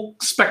full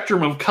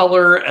spectrum of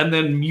color and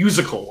then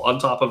musical on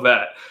top of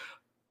that.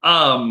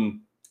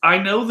 I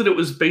know that it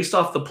was based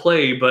off the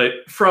play, but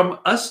from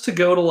us to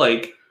go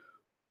to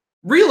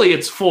really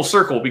it's full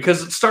circle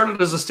because it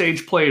started as a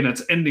stage play and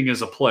it's ending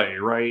as a play,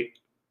 right?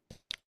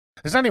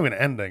 It's not even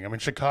ending. I mean,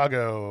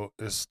 Chicago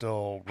is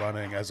still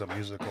running as a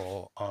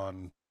musical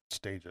on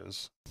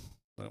stages.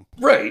 So.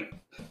 Right.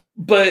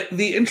 But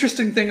the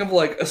interesting thing of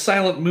like a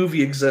silent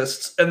movie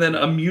exists and then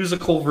a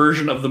musical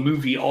version of the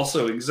movie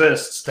also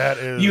exists. That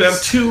is you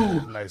have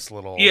two nice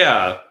little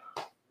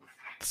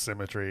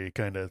symmetry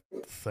kind of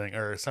thing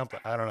or something.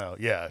 I don't know.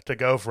 Yeah, to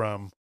go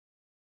from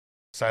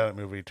silent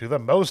movie to the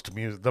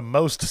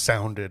most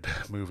sounded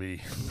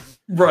movie.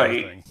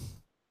 Right.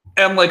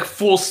 And like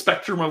full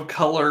spectrum of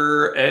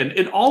color, and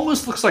it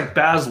almost looks like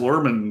Baz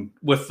Luhrmann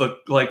with the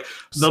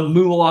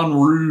Moulin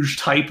Rouge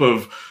type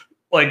of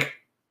like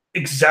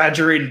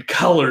exaggerated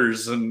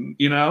colors, and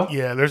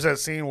Yeah, there's that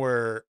scene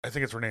where I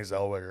think it's Renee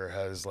Zellweger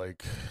has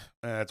like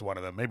it's one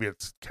of them, maybe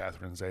it's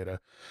Catherine Zeta,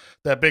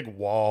 that big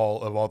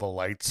wall of all the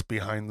lights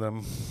behind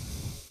them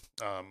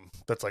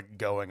that's like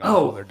going off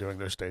while they're doing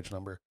their stage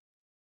number.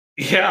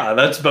 Yeah,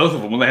 that's both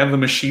of them when they have the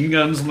machine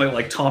guns and they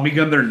like Tommy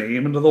gun their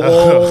name into the wall.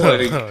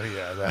 Oh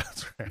yeah,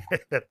 that's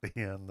right at the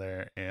end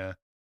there.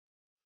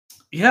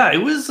 Yeah,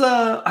 it was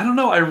I don't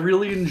know, I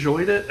really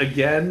enjoyed it.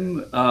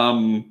 Again,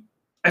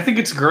 I think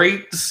it's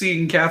great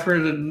seeing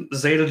Catherine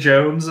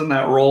Zeta-Jones in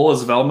that role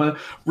as Velma.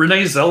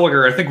 Renee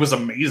Zellweger, I think, was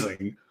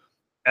amazing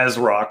as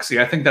Roxy.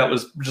 I think that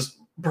was just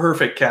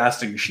perfect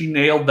casting. She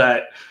nailed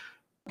that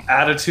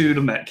attitude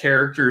and that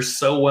character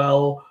so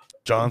well.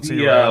 John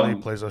C. Reilly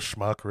plays a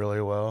schmuck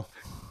really well.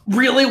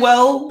 Really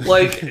well.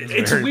 Like,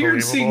 it's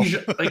weird seeing...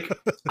 Like,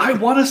 I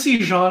want to see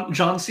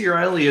John C.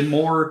 Reilly in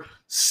more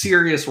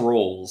serious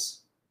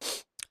roles.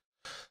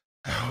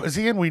 Is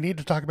he in We Need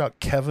to Talk About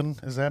Kevin?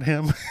 Is that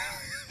him?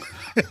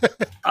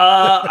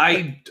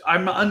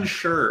 I'm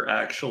unsure,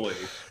 actually.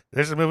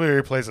 There's a movie where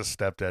he plays a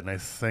stepdad, and I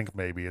think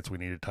maybe it's We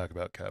Need to Talk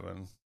About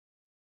Kevin.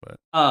 But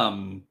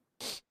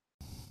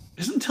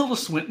isn't Tilda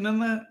Swinton in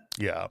that?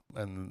 Yeah,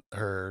 and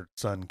her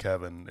son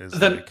Kevin is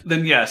then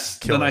yes,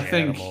 killing then I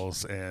think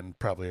animals and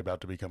probably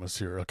about to become a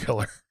serial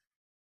killer.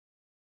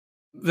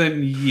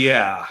 Then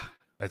yeah,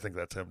 I think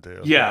that's him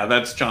too. Yeah,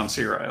 that's John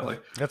C. Reilly.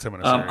 That's him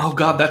in a series. Oh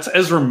god, that's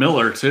Ezra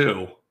Miller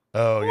too.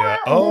 Oh yeah.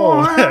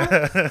 Oh,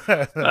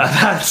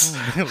 that's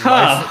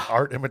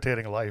art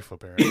imitating life,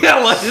 apparently.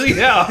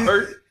 Yeah,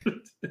 art.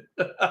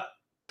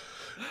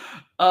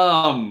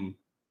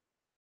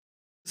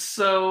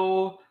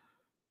 So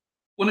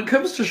when it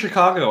comes to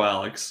Chicago,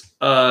 Alex,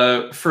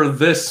 for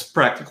this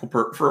practical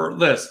for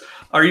this,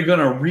 are you going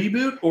to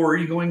reboot or are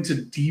you going to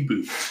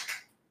deboot?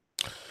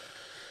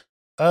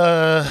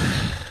 I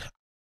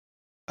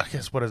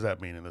guess what does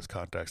that mean in this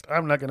context?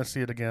 I'm not going to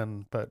see it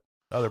again, but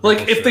other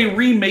like if they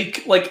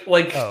remake,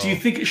 do you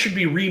think it should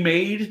be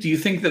remade? Do you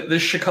think that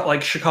this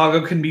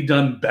Chicago can be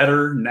done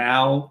better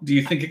now? Do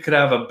you think it could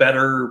have a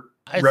better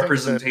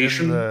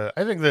representation?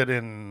 I think that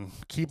in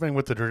keeping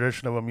with the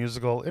tradition of a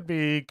musical, it'd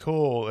be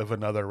cool if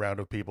another round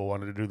of people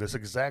wanted to do this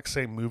exact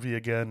same movie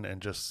again and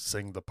just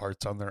sing the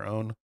parts on their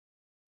own.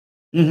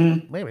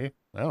 Mm-hmm. Maybe.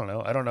 I don't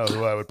know. I don't know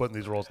who I would put in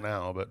these roles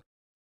now, but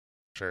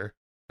sure,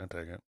 I'll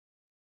take it.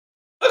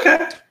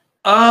 Okay.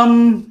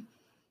 I'm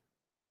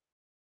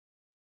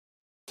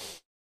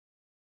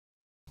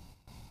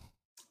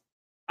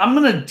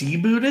gonna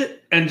deboot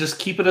it and just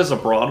keep it as a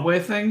Broadway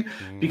thing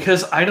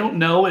because I don't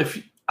know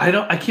if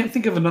I can't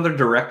think of another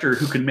director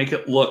who can make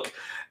it look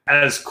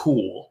as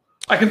cool.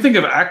 I can think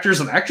of actors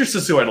and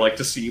actresses who I'd like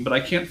to see, but I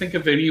can't think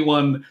of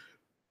anyone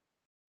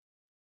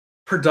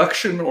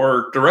production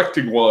or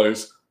directing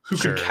wise who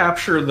could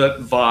capture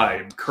that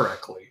vibe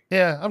correctly.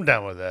 Yeah, I'm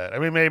down with that. I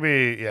mean,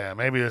 maybe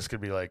this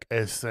could be like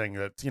a thing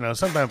that,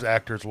 sometimes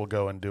actors will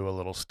go and do a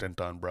little stint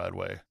on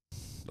Broadway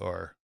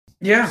or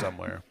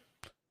somewhere.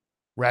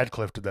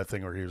 Radcliffe did that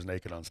thing where he was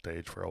naked on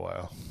stage for a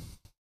while.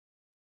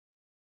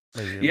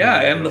 Maybe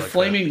and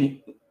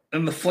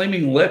the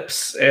Flaming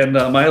Lips and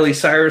Miley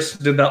Cyrus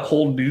did that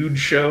whole nude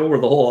show where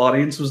the whole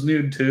audience was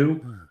nude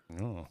too.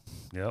 Oh,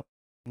 yep.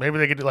 Maybe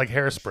they could do like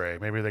Hairspray.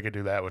 Maybe they could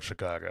do that with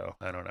Chicago.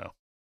 I don't know.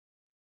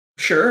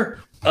 Sure.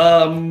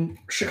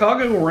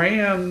 Chicago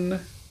ran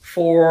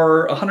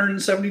for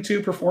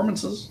 172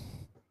 performances.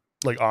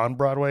 Like on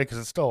Broadway? Because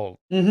it's still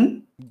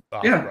on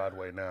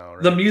Broadway now.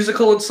 Right? The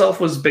musical itself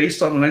was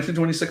based on a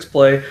 1926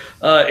 play.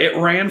 It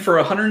ran for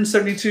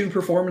 172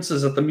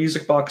 performances at the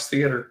Music Box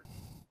Theater.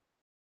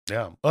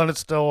 Yeah. And it's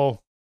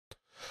still...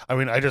 I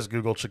mean, I just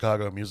Googled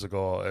Chicago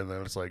musical, and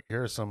then it's like,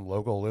 here are some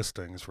local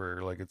listings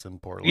for, like, it's in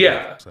Portland.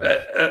 Yeah. So.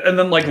 And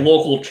then, like,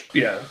 local,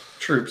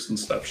 troops and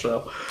stuff.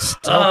 So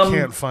still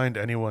can't find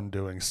anyone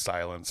doing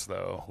Silence,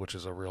 though, which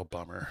is a real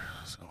bummer.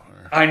 So,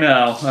 I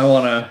know. I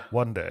want to...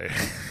 One day.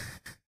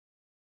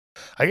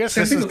 I guess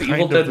this is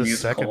kind of the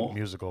second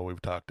musical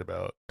we've talked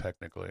about,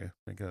 technically,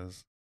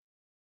 because...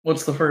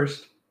 What's the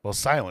first? Well,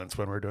 Silence,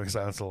 when we're doing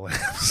Silence of the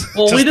Lambs.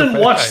 Well, we didn't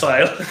watch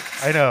Silence.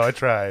 I know, I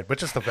tried, but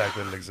just the fact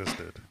that it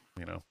existed,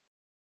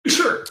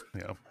 Sure.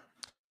 Yeah.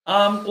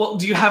 Well,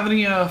 do you have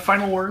any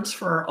final words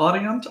for our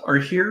audience, our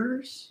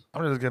hearers?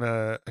 I'm just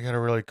I got a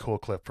really cool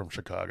clip from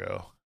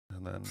Chicago,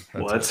 and then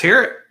let's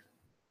hear it.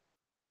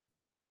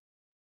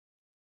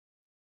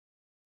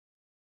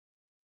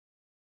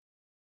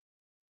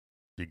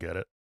 You get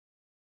it?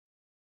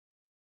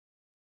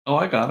 Oh,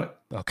 I got it.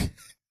 Okay.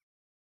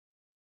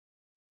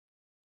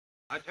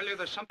 I tell you,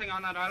 there's something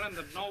on that island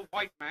that no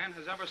white man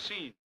has ever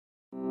seen.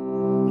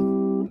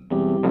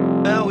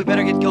 Well, we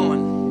better get going.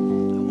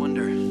 I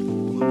wonder,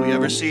 will we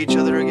ever see each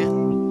other again?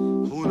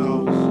 Who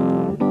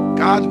knows?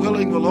 God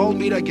willing, we'll all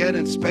meet again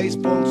in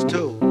Spaceballs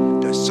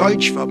 2 to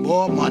search for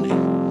more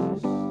money.